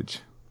usage.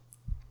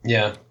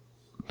 Yeah,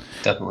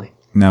 definitely.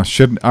 Now,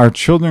 should our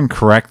children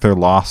correct their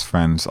lost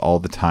friends all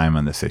the time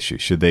on this issue?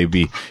 Should they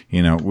be,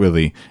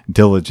 really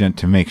diligent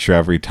to make sure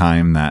every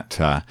time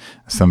that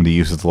somebody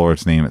uses the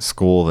Lord's name at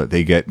school that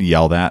they get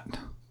yelled at?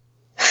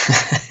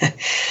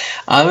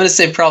 I'm going to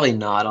say probably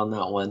not on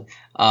that one.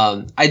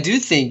 I do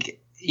think,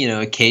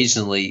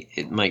 occasionally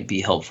it might be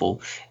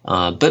helpful,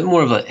 but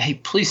more of a, hey,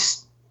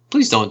 please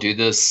don't do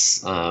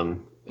this.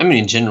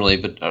 Generally,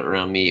 but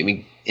around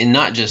me, and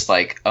not just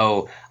like,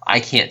 oh, I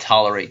can't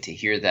tolerate to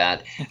hear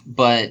that,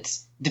 but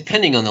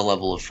depending on the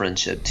level of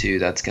friendship too,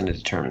 that's going to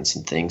determine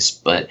some things.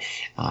 But,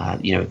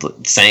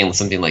 saying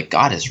something like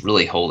God is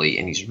really holy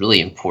and he's really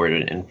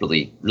important and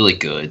really, really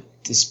good,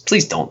 just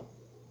please don't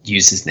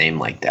use his name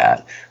like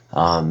that.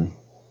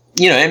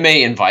 It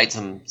may invite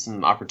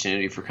some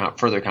opportunity for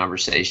further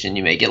conversation.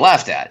 You may get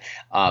laughed at,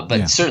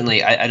 but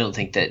certainly I don't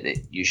think that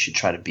you should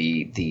try to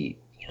be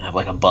have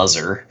like a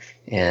buzzer,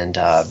 and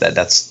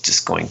that's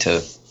just going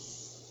to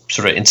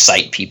sort of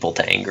incite people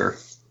to anger.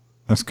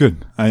 That's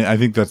good. I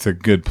think that's a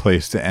good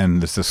place to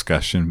end this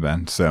discussion,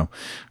 Ben. So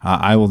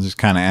I will just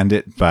kind of end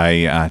it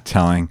by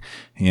telling,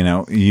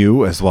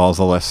 you as well as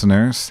the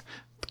listeners,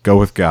 go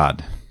with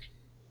God.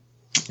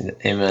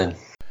 Amen.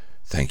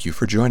 Thank you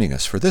for joining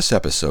us for this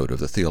episode of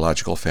the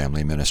Theological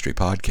Family Ministry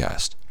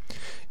Podcast.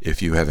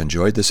 If you have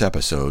enjoyed this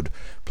episode,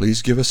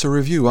 please give us a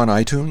review on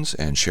iTunes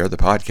and share the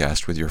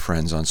podcast with your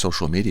friends on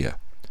social media.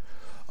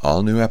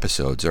 All new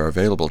episodes are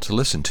available to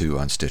listen to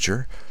on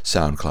Stitcher,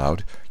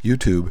 SoundCloud,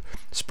 YouTube,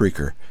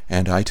 Spreaker,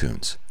 and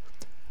iTunes.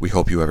 We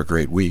hope you have a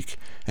great week,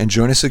 and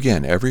join us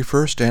again every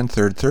first and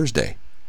third Thursday.